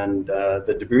 and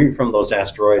the debris from those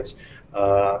asteroids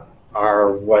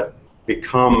are what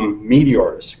become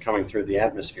meteors coming through the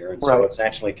atmosphere, and so it's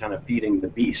actually kind of feeding the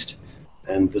beast,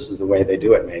 and this is the way they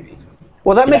do it, maybe.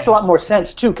 Well, that makes a lot more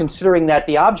sense, too, considering that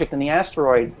the object in the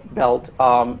asteroid belt,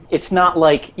 it's not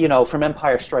like, from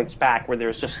Empire Strikes Back, where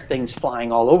there's just things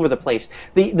flying all over the place.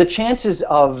 The chances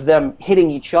of them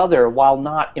hitting each other, while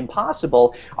not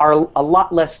impossible, are a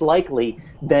lot less likely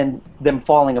than them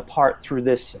falling apart through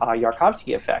this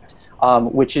Yarkovsky effect,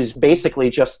 which is basically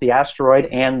just the asteroid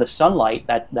and the sunlight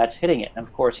that's hitting it. And,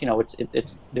 of course,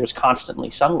 there's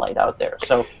constantly sunlight out there.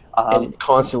 So. And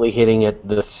constantly hitting at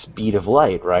the speed of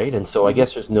light, right? And so I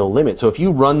guess there's no limit. So if you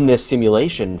run this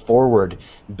simulation forward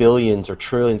billions or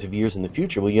trillions of years in the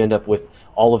future, will you end up with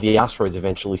all of the asteroids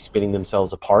eventually spinning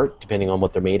themselves apart, depending on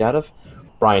what they're made out of?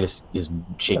 Brian is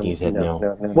shaking his head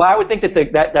no. Well, I would think that the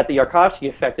Yarkovsky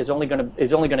effect is only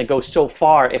going to go so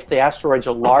far if the asteroids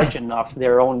are large enough.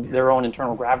 Their own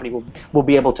internal gravity will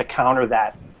be able to counter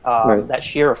that that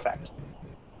shear effect.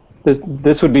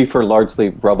 This would be for largely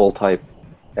rubble type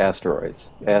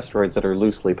asteroids that are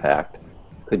loosely packed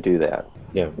could do that.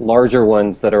 Yeah. Larger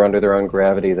ones that are under their own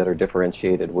gravity that are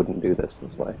differentiated wouldn't do this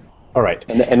way. All right.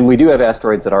 And we do have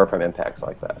asteroids that are from impacts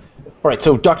like that. All right,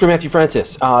 so Dr. Matthew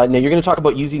Francis, now you're going to talk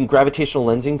about using gravitational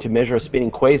lensing to measure a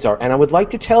spinning quasar, and I would like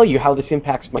to tell you how this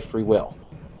impacts my free will.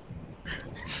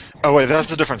 Oh wait,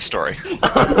 that's a different story.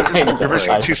 You're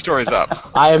mixing two stories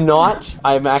up. I am not.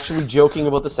 I am actually joking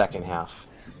about the second half.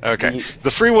 Okay,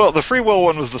 the free will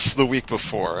one was the week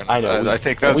before, and I know. I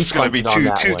think that's going to be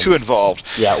too involved.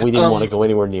 Yeah, we didn't want to go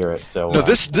anywhere near it. So no,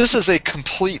 this is a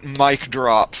complete mic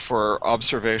drop for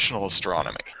observational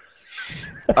astronomy,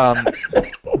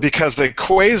 because the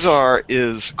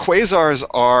quasars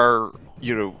are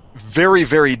very,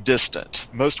 very distant.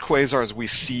 Most quasars we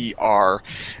see are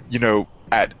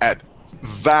at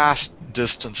vast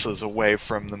distances away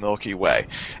from the Milky Way.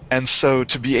 And so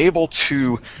to be able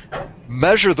to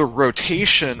measure the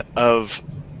rotation of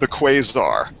the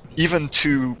quasar, even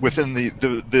to within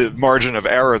the margin of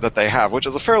error that they have, which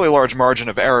is a fairly large margin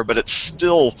of error, but it's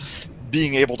still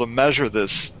being able to measure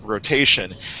this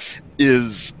rotation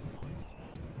is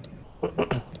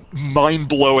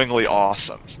mind-blowingly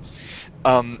awesome.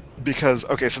 Because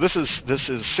okay, so this is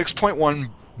 6.1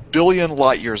 billion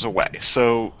light years away.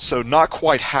 So not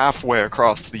quite halfway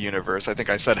across the universe. I think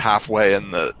I said halfway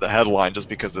in the headline just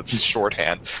because it's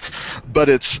shorthand. But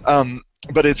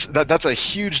that's a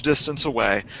huge distance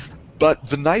away. But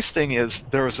the nice thing is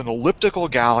there is an elliptical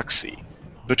galaxy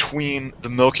between the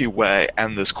Milky Way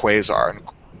and this quasar,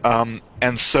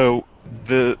 and so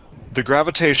the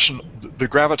gravitation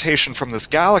from this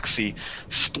galaxy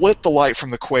split the light from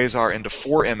the quasar into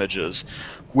 4 images,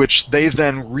 which they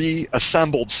then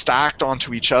reassembled, stacked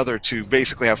onto each other to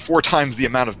basically have 4 times the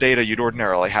amount of data you'd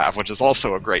ordinarily have, which is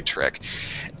also a great trick,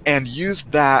 and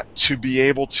used that to be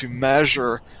able to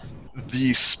measure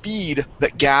the speed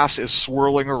that gas is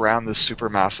swirling around this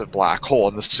supermassive black hole.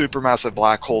 And the supermassive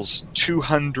black hole is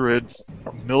 200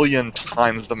 million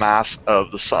times the mass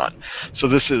of the sun. So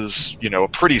this is, a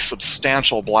pretty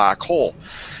substantial black hole,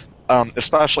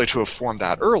 especially to have formed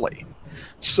that early.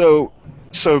 So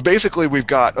basically we've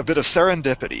got a bit of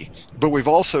serendipity, but we've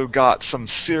also got some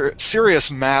serious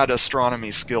mad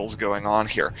astronomy skills going on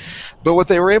here. But what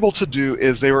they were able to do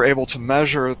is they were able to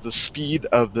measure the speed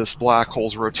of this black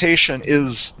hole's rotation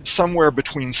is somewhere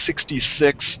between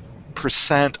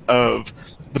 66% of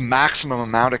the maximum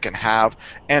amount it can have,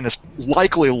 and it's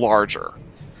likely larger.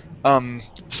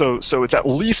 So it's at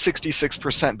least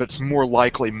 66%, but it's more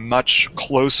likely much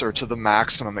closer to the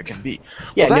maximum it can be.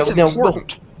 Yeah, well, that's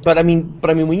important. But I mean,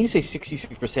 when you say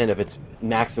 66% of its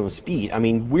maximum speed, I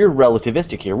mean, we're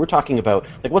relativistic here. We're talking about,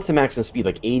 like, what's the maximum speed?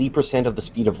 Like 80% of the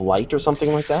speed of light or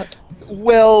something like that?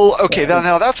 Well, okay,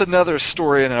 now that's another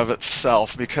story in and of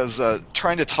itself, because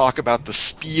trying to talk about the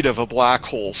speed of a black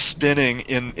hole spinning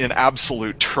in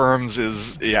absolute terms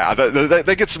is,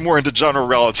 that gets more into general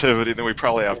relativity than we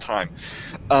probably have time.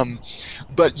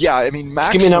 But yeah, I mean,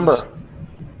 maximum. Give me a number.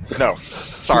 No,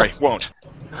 sorry, won't.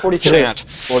 42. Chant.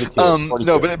 42.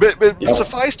 No, but Yeah.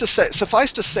 suffice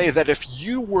to say that if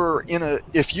you were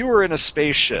in a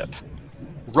spaceship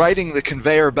riding the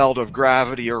conveyor belt of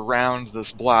gravity around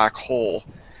this black hole,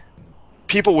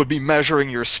 people would be measuring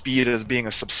your speed as being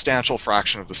a substantial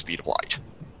fraction of the speed of light.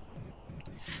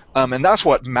 And that's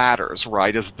what matters,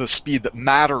 right, is the speed that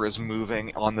matter is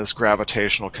moving on this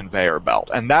gravitational conveyor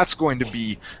belt. And that's going to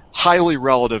be highly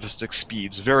relativistic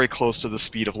speeds, very close to the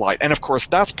speed of light. And of course,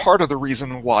 that's part of the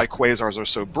reason why quasars are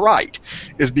so bright,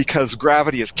 is because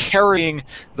gravity is carrying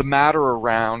the matter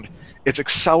around, it's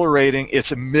accelerating,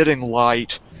 it's emitting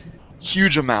light,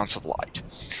 huge amounts of light.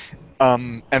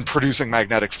 And producing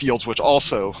magnetic fields, which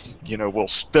also, will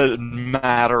spin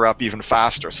matter up even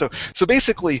faster. So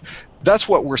basically, that's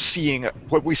what we're seeing.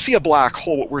 When we see a black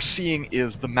hole, what we're seeing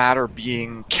is the matter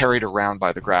being carried around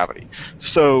by the gravity.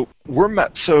 So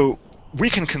we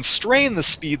can constrain the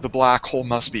speed the black hole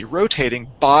must be rotating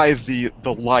by the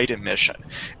light emission.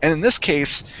 And in this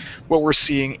case, what we're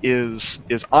seeing is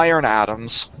iron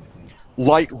atoms,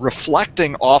 light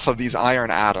reflecting off of these iron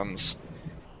atoms,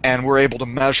 and we're able to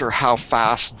measure how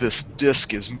fast this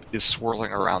disk is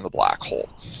swirling around the black hole.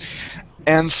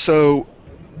 And so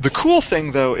the cool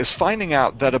thing, though, is finding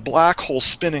out that a black hole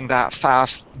spinning that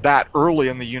fast that early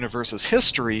in the universe's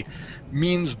history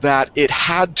means that it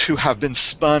had to have been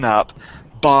spun up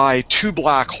by 2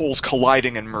 black holes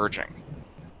colliding and merging.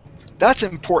 That's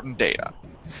important data.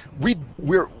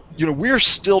 We're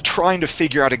still trying to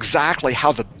figure out exactly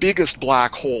how the biggest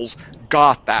black holes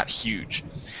got that huge.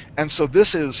 And so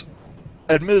this is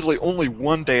admittedly only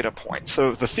one data point.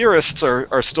 So the theorists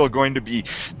are still going to be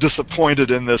disappointed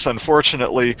in this,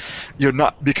 unfortunately,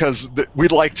 not because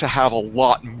we'd like to have a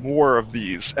lot more of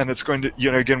these, and it's going to,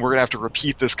 again, we're going to have to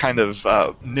repeat this kind of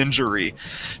ninjery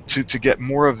to get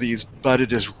more of these, but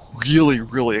it is really,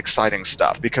 really exciting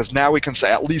stuff, because now we can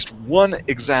say at least one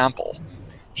example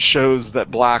shows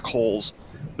that black holes,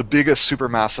 the biggest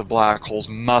supermassive black holes,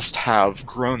 must have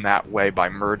grown that way by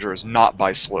mergers, not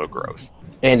by slow growth.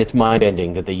 And it's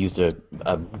mind-bending that they used a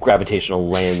gravitational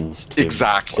lens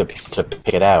to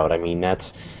pick it out. I mean,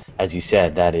 that's, as you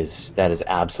said, that is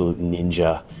absolute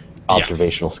ninja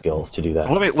observational skills to do that.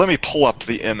 Let me pull up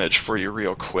the image for you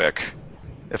real quick,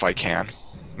 if I can.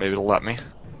 Maybe it'll let me.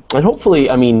 And hopefully,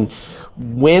 I mean,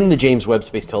 when the James Webb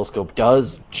Space Telescope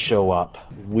does show up,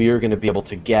 we're going to be able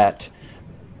to get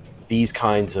these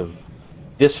kinds of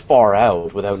this far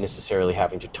out without necessarily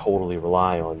having to totally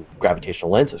rely on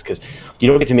gravitational lenses, because you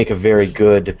don't get to make a very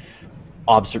good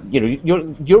you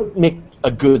don't make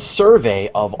a good survey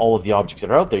of all of the objects that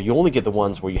are out there. You only get the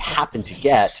ones where you happen to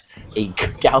get a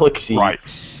galaxy, Right.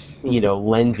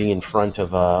 lensing in front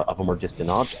of a more distant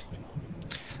object.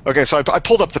 Okay, so I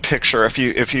pulled up the picture.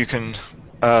 If you can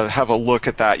have a look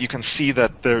at that, you can see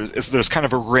that there's kind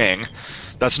of a ring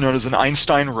that's known as an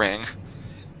Einstein ring,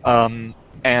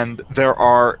 and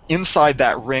inside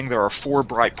that ring there are 4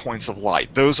 bright points of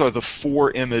light. Those are the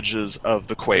 4 images of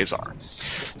the quasar.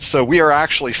 So we are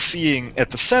actually seeing at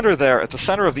the center there, at the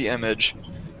center of the image,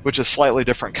 which is slightly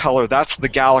different color, that's the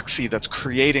galaxy that's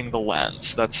creating the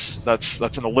lens. That's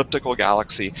an elliptical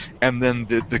galaxy, and then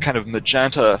the kind of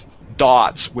magenta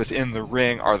dots within the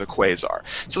ring are the quasar.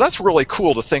 So that's really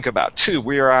cool to think about too.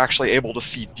 We are actually able to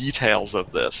see details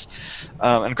of this.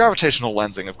 And gravitational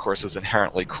lensing, of course, is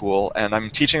inherently cool, and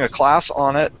I'm teaching a class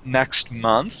on it next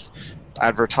month.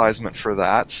 Advertisement for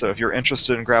that. So if you're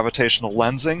interested in gravitational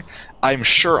lensing, I'm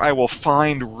sure I will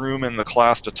find room in the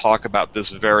class to talk about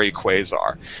this very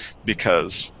quasar,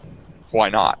 because why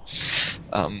not?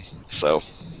 Now,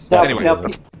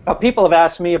 people have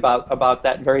asked me about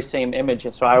that very same image,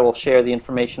 and so I will share the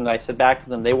information that I said back to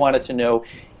them. They wanted to know,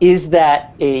 is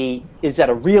that a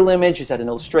real image? Is that an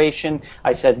illustration?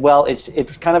 I said, well, it's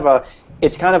kind of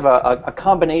a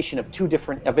combination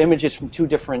of images from 2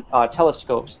 different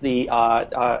telescopes. The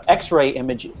X-ray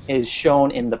image is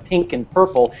shown in the pink and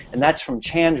purple, and that's from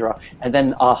Chandra. And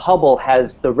then Hubble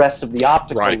has the rest of the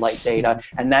optical light data,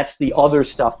 and that's the other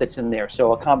stuff that's in there.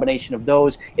 So a combination of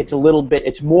those. It's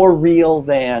more real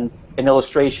than an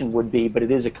illustration would be, but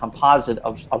it is a composite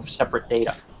of separate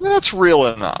data. That's real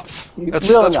enough. That's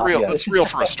real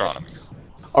for astronomy.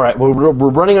 All right, well, we're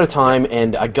running out of time,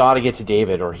 and I gotta get to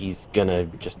David, or he's gonna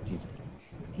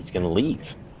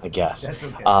leave, I guess. That's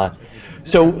okay.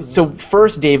 So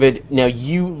first, David, now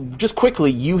you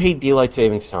hate daylight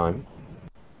savings time.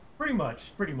 Pretty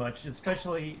much,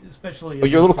 especially. Oh,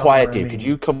 you're a little quiet, Dave. Could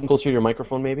you come closer to your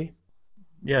microphone, maybe?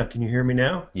 Yeah, can you hear me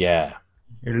now? Yeah.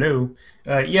 Hello.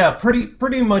 Yeah,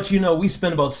 pretty much. We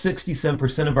spend about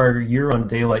 67% of our year on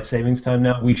daylight savings time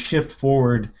now. We shift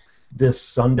forward this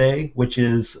Sunday, which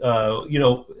is,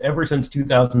 ever since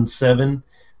 2007,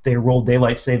 they rolled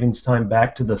daylight savings time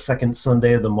back to the second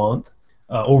Sunday of the month.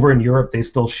 Over in Europe, they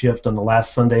still shift on the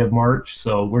last Sunday of March,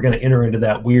 so we're going to enter into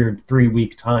that weird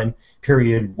 3-week time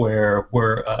period where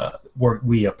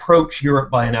we approach Europe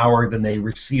by an hour, then they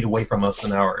recede away from us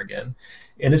an hour again.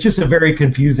 And it's just a very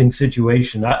confusing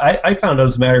situation. I found out,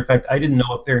 as a matter of fact, I didn't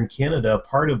know up there in Canada,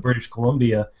 part of British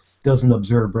Columbia doesn't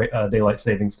observe daylight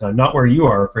savings time. Not where you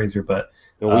are, Fraser, but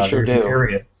we sure there's do. an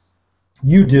area.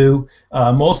 You do.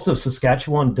 Most of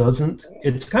Saskatchewan doesn't.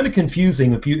 It's kind of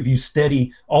confusing if you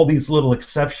study all these little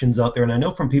exceptions out there. And I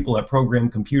know from people that program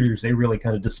computers, they really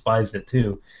kind of despise it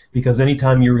too, because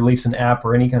anytime you release an app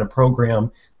or any kind of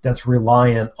program that's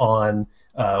reliant on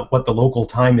what the local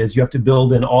time is, you have to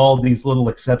build in all these little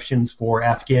exceptions for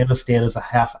Afghanistan as a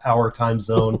half-hour time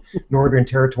zone, Northern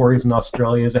Territories in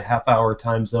Australia is a half-hour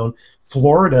time zone.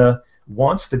 Florida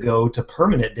wants to go to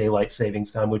permanent daylight savings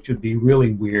time, which would be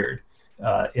really weird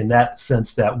in that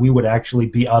sense that we would actually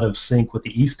be out of sync with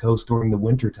the East Coast during the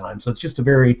winter time. So it's just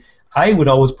I would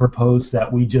always propose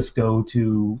that we just go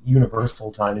to universal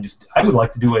time and I would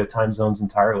like to do away with time zones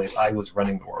entirely if I was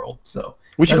running the world. So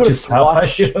we should go to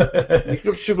Swatch.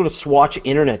 We should go to Swatch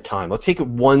Internet time. Let's take it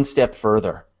one step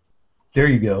further. There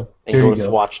you go. And go to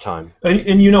Swatch time. And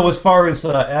as far as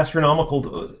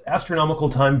astronomical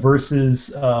time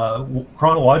versus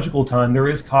chronological time, there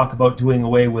is talk about doing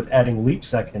away with adding leap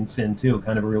seconds in too,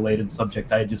 kind of a related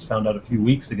subject I just found out a few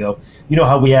weeks ago. You know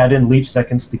how we add in leap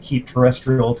seconds to keep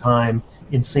terrestrial time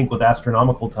in sync with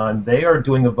astronomical time? They are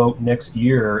doing a vote next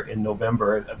year in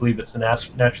November. I believe it's the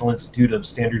National Institute of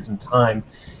Standards and Time,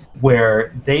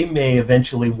 where they may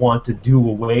eventually want to do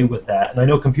away with that. And I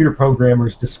know computer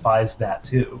programmers despise that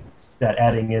too, that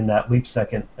adding in that leap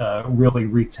second really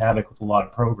wreaks havoc with a lot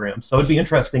of programs. So it'd be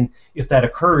interesting if that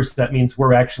occurs. That means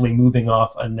we're actually moving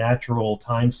off a natural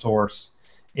time source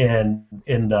in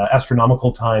the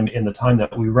astronomical time, in the time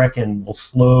that we reckon will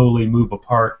slowly move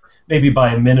apart, maybe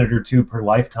by a minute or two per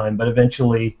lifetime, but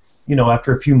eventually,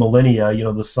 after a few millennia,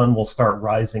 the sun will start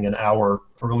rising an hour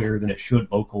earlier than it should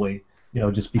locally,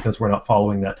 just because we're not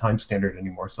following that time standard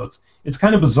anymore. So it's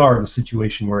kind of bizarre, the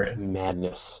situation we're in.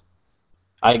 Madness.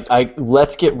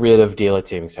 Let's get rid of daylight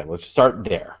savings time. Let's start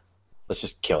there. Let's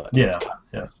just kill it. Yeah.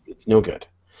 It's no good.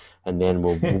 And then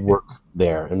we'll work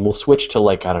there, and we'll switch to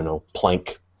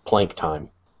Planck time.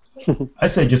 I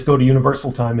say just go to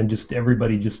universal time and just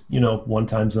everybody just one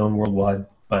time zone worldwide.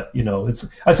 But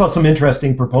I saw some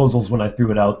interesting proposals when I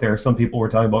threw it out there. Some people were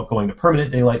talking about going to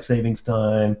permanent daylight savings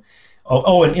time.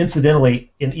 Oh, and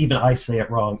incidentally, and even I say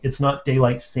it wrong, it's not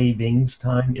daylight savings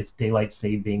time, it's daylight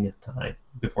saving time.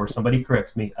 Before somebody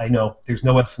corrects me, I know there's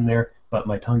no S in there, but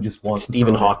my tongue just wants to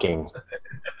Stephen throw it Hawking.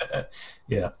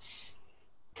 Yeah.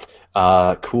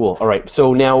 Cool. All right.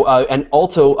 So now, and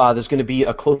also, there's going to be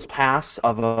a close pass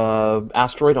of a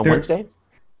asteroid on Wednesday.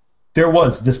 There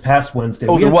was this past Wednesday.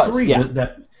 Oh, we there had was. Three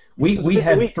Yeah.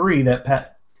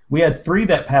 We had three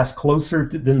that passed closer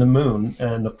than the moon,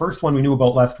 and the first one we knew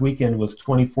about last weekend was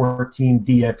 2014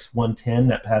 DX-110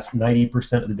 that passed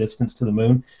 90% of the distance to the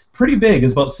moon. Pretty big. It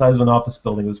was about the size of an office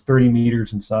building. It was 30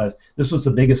 meters in size. This was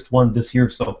the biggest one this year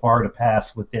so far to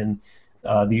pass within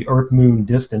the Earth-Moon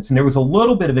distance. And there was a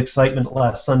little bit of excitement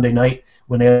last Sunday night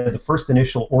when they had the first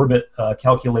initial orbit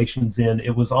calculations in.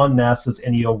 It was on NASA's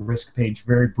NEO risk page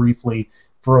very briefly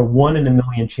for a 1 in a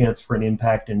million chance for an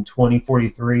impact in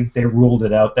 2043. They ruled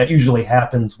it out. That usually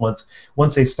happens once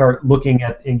they start looking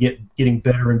at and getting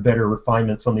better and better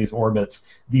refinements on these orbits.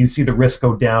 You see the risk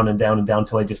go down and down and down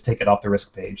until they just take it off the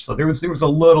risk page. So there was a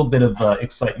little bit of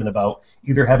excitement about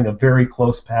either having a very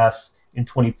close pass in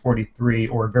 2043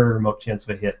 or a very remote chance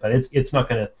of a hit. But it's not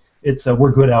going to.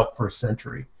 We're good out for a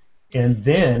century. And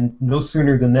then, no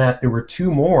sooner than that, there were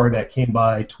two more that came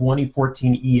by,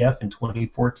 2014 EF and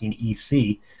 2014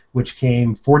 EC, which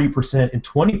came 40% and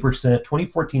 20%.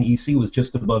 2014 EC was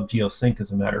just above Geosync,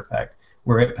 as a matter of fact,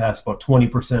 where it passed about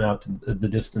 20% out to the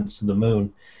distance to the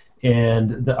moon.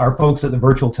 And our folks at the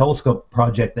Virtual Telescope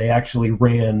Project, they actually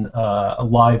ran a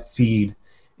live feed.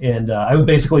 And I was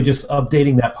basically just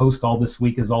updating that post all this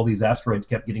week as all these asteroids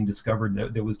kept getting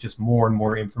discovered. There was just more and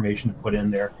more information to put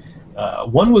in there.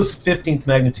 One was 15th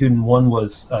magnitude, and one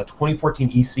was 2014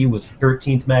 EC was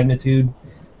 13th magnitude.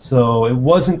 So it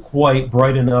wasn't quite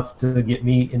bright enough to get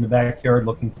me in the backyard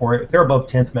looking for it. If they're above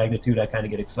 10th magnitude, I kind of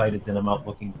get excited, then I'm out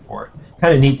looking for it.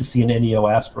 Kind of neat to see an NEO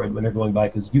asteroid when they're going by,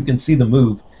 because you can see the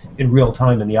move in real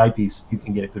time in the eyepiece if you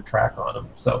can get a good track on them.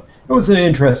 So it was an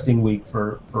interesting week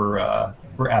for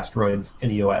asteroids,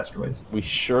 NEO asteroids. We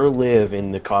sure live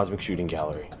in the cosmic shooting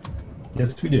gallery.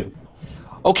 Yes, we do.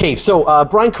 Okay, so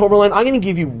Brian Comerland, I'm going to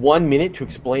give you 1 minute to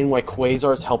explain why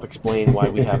quasars help explain why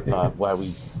we have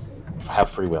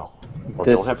free will. Or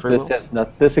don't have free will.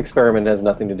 This experiment has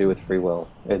nothing to do with free will.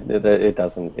 It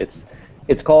doesn't. It's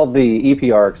called the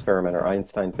EPR experiment, or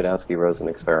Einstein-Podolsky-Rosen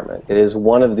experiment. It is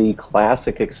one of the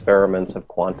classic experiments of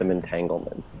quantum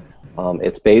entanglement.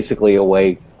 It's basically a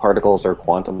way particles are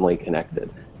quantumly connected,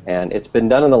 and it's been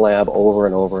done in the lab over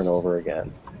and over and over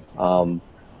again.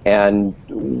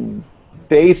 And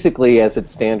basically, as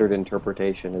its standard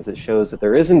interpretation, is it shows that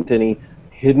there isn't any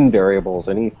hidden variables,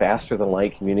 any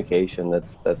faster-than-light communication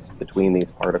that's between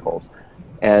these particles.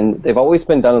 And they've always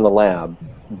been done in the lab.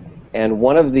 And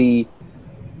one of the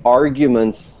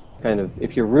arguments, kind of,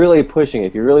 if you're really pushing it,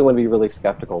 if you really want to be really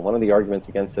skeptical, one of the arguments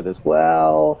against it is,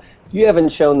 well, you haven't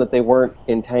shown that they weren't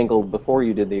entangled before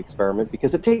you did the experiment,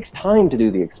 because it takes time to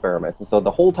do the experiment. And so the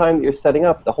whole time that you're setting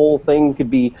up, the whole thing could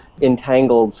be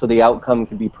entangled, so the outcome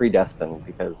could be predestined,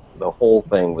 because the whole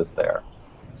thing was there.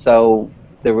 So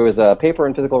there was a paper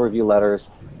in Physical Review Letters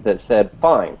that said,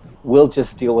 fine, we'll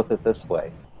just deal with it this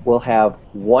way. We'll have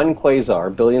one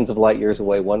quasar, billions of light years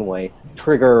away one way,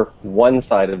 trigger one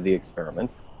side of the experiment,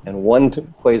 and one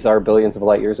quasar, billions of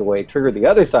light years away, trigger the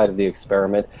other side of the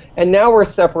experiment, and now we're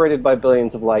separated by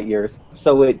billions of light years,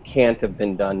 so it can't have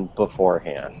been done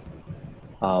beforehand.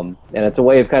 And it's a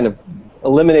way of kind of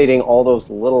eliminating all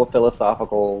those little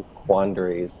philosophical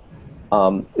quandaries.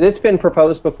 It's been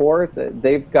proposed before.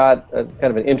 They've got a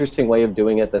kind of an interesting way of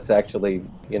doing it that's actually,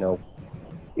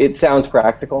 it sounds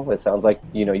practical. It sounds like,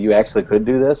 you actually could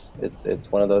do this.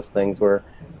 It's one of those things where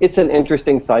it's an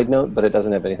interesting side note, but it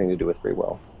doesn't have anything to do with free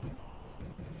will.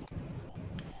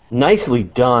 Nicely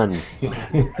done.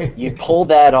 You pulled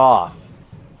that off.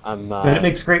 And it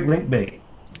makes great link bait.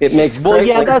 It makes well,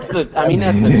 yeah. That's the thing. I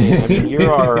mean,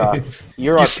 you're our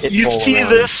pitbull. You see around.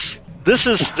 this?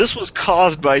 This was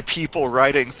caused by people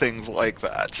writing things like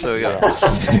that. So yeah.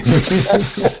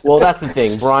 Well, that's the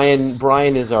thing.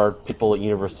 Brian is our pitbull at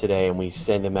Universe Today, and we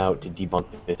send him out to debunk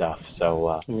the stuff.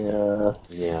 So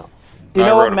yeah. You I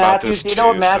know wrote what about Matthew? this You know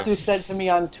what too, Matthew said to me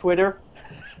on Twitter?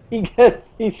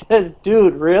 He says,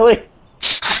 "Dude, really?"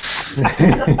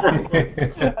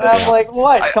 And I'm like,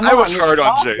 "What? Come on." I was hard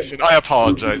on Jason. I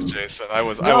apologize, Jason. I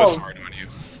was hard on you.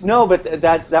 No, but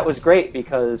that was great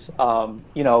because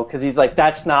because he's like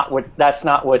that's not what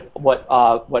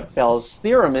Bell's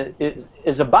theorem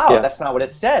is about. Yeah. That's not what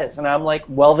it says. And I'm like,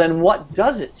 well, then what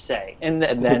does it say? And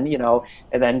then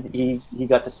he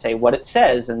got to say what it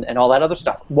says and all that other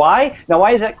stuff. Why? Now,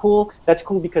 why is that cool? That's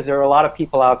cool because there are a lot of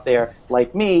people out there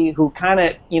like me who kind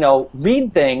of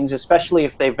read things, especially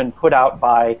if they've been put out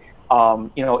by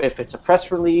if it's a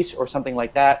press release or something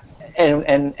like that.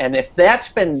 And if that's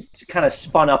been kind of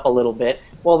spun up a little bit,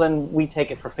 well, then we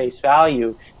take it for face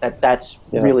value that that's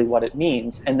really what it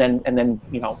means, and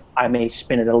then I may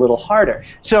spin it a little harder.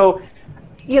 So,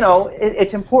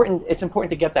 it's important. It's important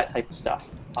to get that type of stuff.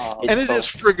 And it is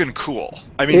friggin' cool.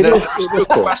 I mean, there's no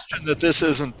question that this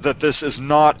is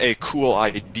not a cool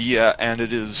idea, and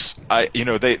it is.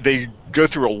 They go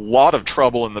through a lot of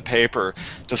trouble in the paper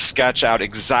to sketch out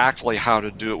exactly how to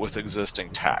do it with existing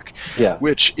tech. Yeah.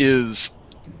 Which is,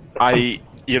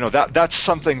 that's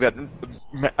something that,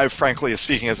 frankly,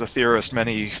 speaking as a theorist,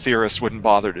 many theorists wouldn't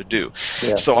bother to do.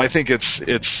 Yeah. So I think it's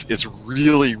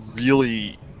really,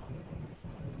 really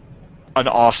an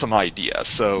awesome idea.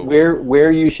 So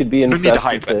where you should be need to impressed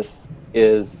hype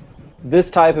with this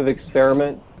type of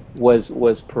experiment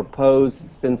was proposed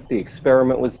since the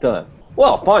experiment was done.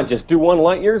 Well, fine, just do 1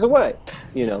 light years away.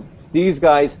 These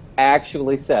guys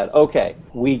actually said, okay,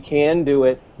 we can do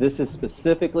it. This is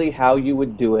specifically how you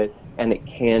would do it, and it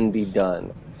can be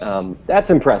done. That's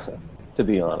impressive, to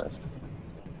be honest.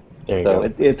 There you go.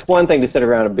 It's one thing to sit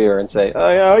around a beer and say, oh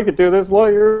yeah, I could do this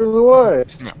light years away.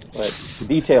 No. But the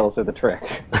details are the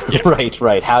trick.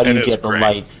 Right. How do It you is get the great.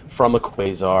 light from a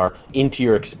quasar into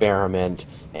your experiment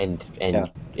and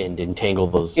entangle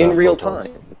those In real photons?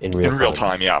 time. In in real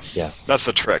time, yeah. Yeah. That's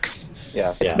the trick.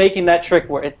 Yeah. It's making that trick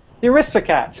where the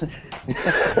Aristocats.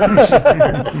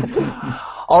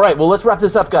 All right, well, let's wrap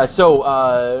this up, guys. So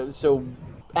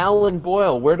Alan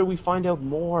Boyle, where do we find out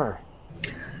more?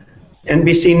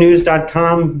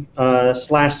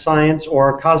 NBCnews.com/science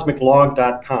or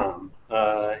cosmiclog.com.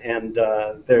 And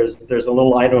there's a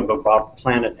little item about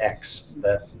Planet X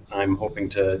that I'm hoping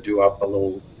to do up a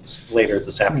little later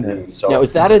this afternoon. So Now,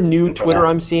 is that a new look for Twitter that.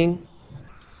 I'm seeing?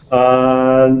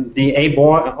 The A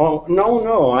boy. Oh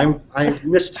no, I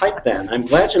mistyped that. I'm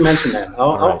glad you mentioned that.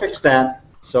 I'll Alright. fix that.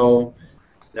 So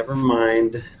never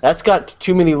mind. That's got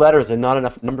too many letters and not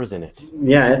enough numbers in it.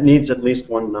 Yeah, it needs at least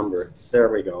 1 number. There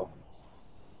we go.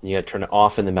 You got to turn it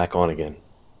off and then back on again.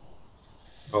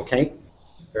 Okay,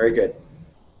 very good.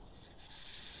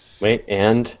 Wait,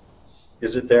 and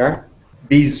Is it there?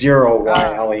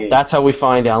 B0YLE. that's how we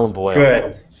find Alan Boyle.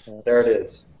 Good. There it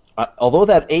is. Although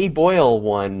that A Boyle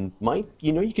one might,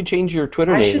 you can change your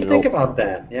Twitter I name. should think about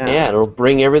that. Yeah. Yeah, it'll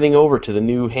bring everything over to the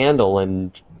new handle,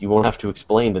 and you won't have to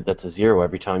explain that that's a 0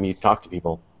 every time you talk to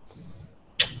people.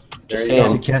 Just There you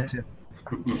saying. You can't do.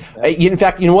 In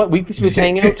fact, you know what? Weekly Smith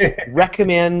Hangout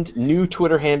recommend new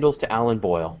Twitter handles to Alan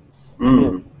Boyle.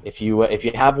 Mm. If you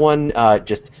have one,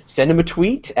 just send him a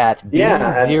tweet at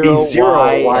Yeah, at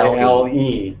B0YLE,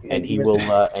 B0YLE. and he will be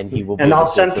And able I'll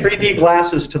to send 3D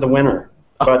glasses to the winner.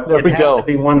 But there it we has go. to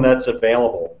be one that's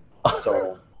available.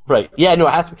 So Right. Yeah. No.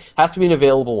 It has to be an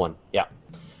available one. Yeah.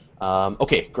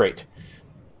 Okay. Great.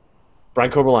 Brian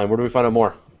Coberline, where do we find out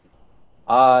more?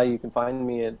 You can find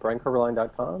me at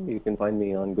briancoberline.com. You can find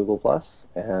me on Google+,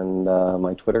 and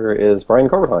my Twitter is Brian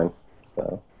Coberline.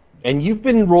 So And you've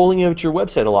been rolling out your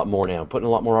website a lot more now, putting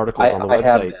a lot more articles on the I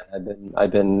have website. been.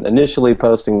 I've been initially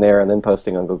posting there and then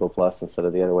posting on Google+ instead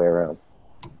of the other way around.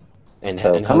 And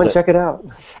So how's come and it- check it out.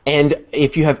 And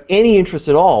if you have any interest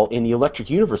at all in the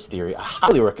electric universe theory, I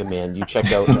highly recommend you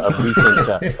check out a recent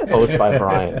post by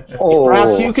Brian. Oh, If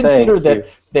perhaps you consider thank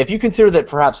if you consider that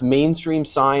perhaps mainstream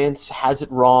science has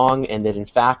it wrong, and that in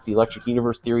fact the electric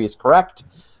universe theory is correct,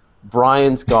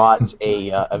 Brian's got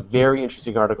a very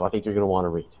interesting article I think you're going to want to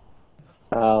read.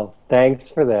 Oh, thanks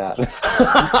for that.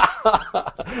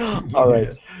 All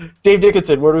right. Dave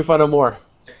Dickinson, where do we find out more?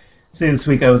 Say this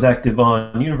week I was active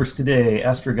on Universe Today,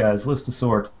 Astroguys,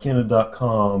 Listosaur,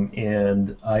 Canada.com,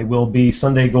 and I will be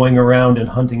Sunday going around and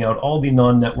hunting out all the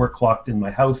non-network clocked in my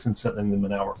house and setting them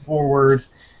an hour forward.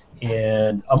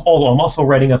 And I'm also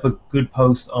writing up a good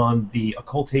post on the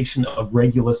occultation of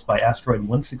Regulus by asteroid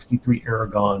 163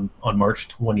 Aragon on March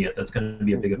 20th. That's going to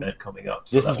be a big event coming up.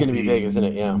 So This that is gonna will be big, isn't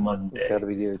it? Yeah. Monday. It's got to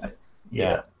be good.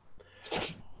 Yeah.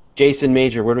 Jason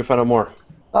Major, where do we find out more?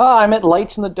 I'm at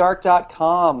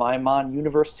lightsinthedark.com. I'm on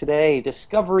Universe Today,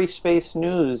 Discovery Space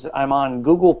News. I'm on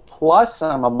Google+.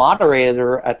 I'm a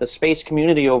moderator at the space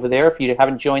community over there. If you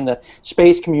haven't joined the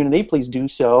space community, please do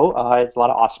so. It's a lot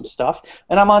of awesome stuff.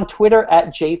 And I'm on Twitter at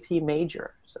JP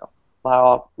Major. So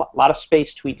a lot of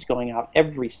space tweets going out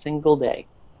every single day.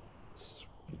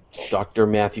 Dr.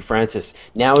 Matthew Francis.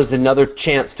 Now is another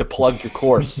chance to plug your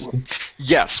course.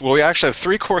 Yes, well, we actually have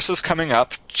 3 courses coming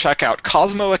up. Check out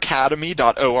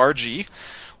cosmoacademy.org.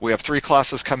 We have 3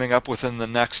 classes coming up within the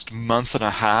next month and a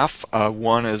half.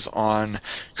 One is on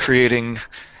creating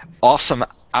awesome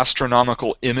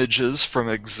astronomical images from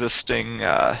existing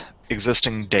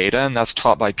data, and that's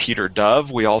taught by Peter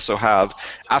Dove. We also have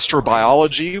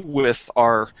astrobiology with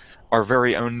our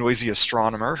very own noisy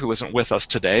astronomer, who isn't with us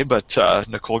today, but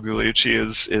Nicole Gugliucci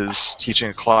is teaching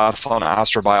a class on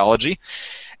astrobiology.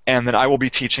 And then I will be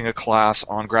teaching a class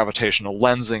on gravitational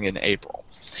lensing in April.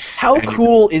 How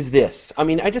cool is this? I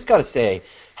mean, I just got to say,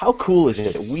 how cool is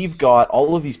it that we've got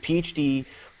all of these PhD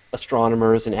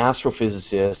astronomers and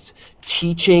astrophysicists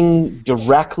teaching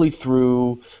directly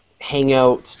through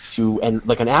Hangouts and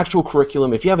like an actual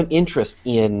curriculum. If you have an interest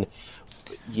in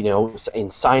in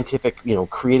scientific,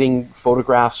 creating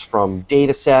photographs from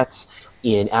data sets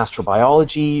in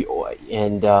astrobiology,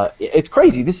 and it's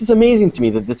crazy. This is amazing to me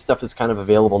that this stuff is kind of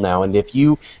available now. And if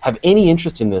you have any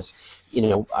interest in this,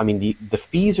 I mean, the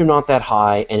fees are not that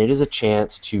high, and it is a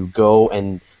chance to go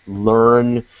and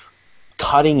learn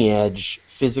cutting-edge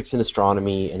physics and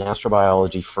astronomy and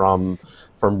astrobiology from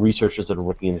researchers that are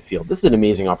working in the field. This is an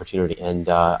amazing opportunity, and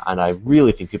I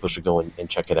really think people should go and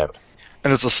check it out.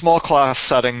 And it's a small class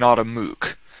setting, not a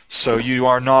MOOC. So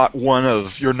you're not one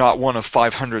of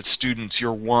 500 students.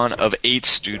 You're one of 8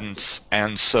 students,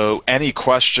 and so any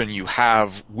question you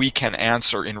have, we can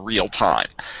answer in real time.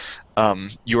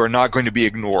 You are not going to be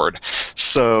ignored.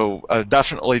 So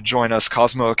definitely join us,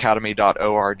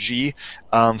 cosmoacademy.org.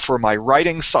 For my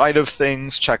writing side of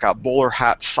things, check out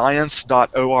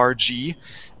bowlerhatscience.org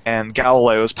and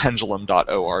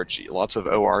galileospendulum.org. Lots of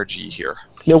ORG here.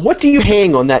 Now, what do you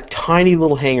hang on that tiny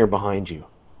little hanger behind you?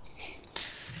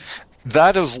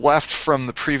 That was left from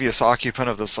the previous occupant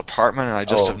of this apartment, and I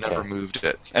just have never moved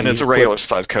it. And it's a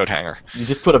regular-sized coat hanger. You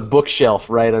just put a bookshelf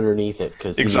right underneath it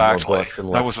because exactly. Books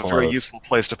and that was a very useful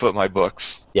place to put my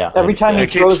books. Yeah. Every time you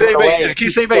throw it away, in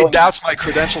case anybody doubts my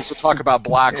credentials to talk about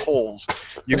black holes,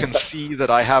 you can see that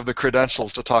I have the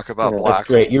credentials to talk about black holes. That's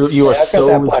great. You are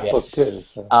so. I've got that black book too.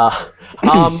 So.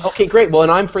 Okay, great. Well,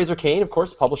 and I'm Fraser Kane, of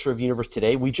course, publisher of Universe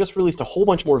Today. We just released a whole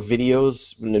bunch more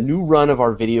videos, a new run of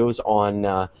our videos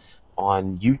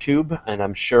on YouTube, and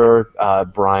I'm sure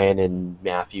Brian and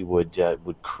Matthew would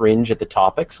cringe at the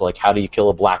topics, like how do you kill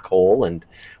a black hole and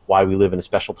why we live in a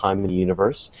special time in the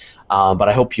universe. But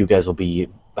I hope you guys will be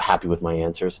happy with my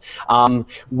answers.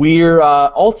 We're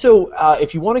also,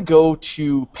 if you want to go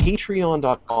to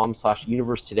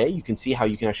patreon.com/Universe Today, you can see how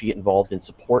you can actually get involved and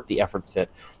support the efforts that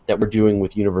we're doing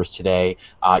with Universe Today.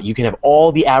 You can have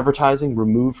all the advertising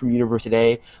removed from Universe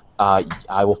Today.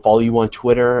 I will follow you on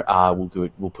Twitter.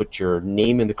 We'll put your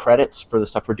name in the credits for the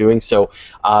stuff we're doing. So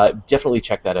definitely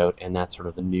check that out. And that's sort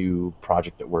of the new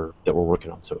project that we're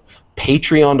working on. So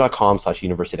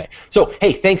patreon.com/Universe Today. So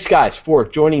hey, thanks guys for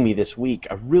joining me this week.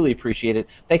 I really appreciate it.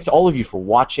 Thanks to all of you for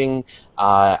watching.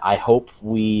 I hope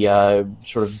we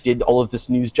sort of did all of this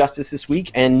news justice this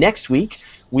week. And next week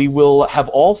we will have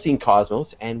all seen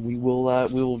Cosmos, and we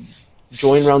will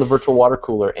join around the virtual water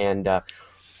cooler and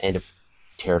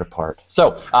tear it apart.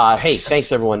 So, hey,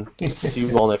 thanks everyone. See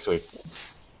you all next week.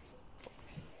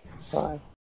 Bye.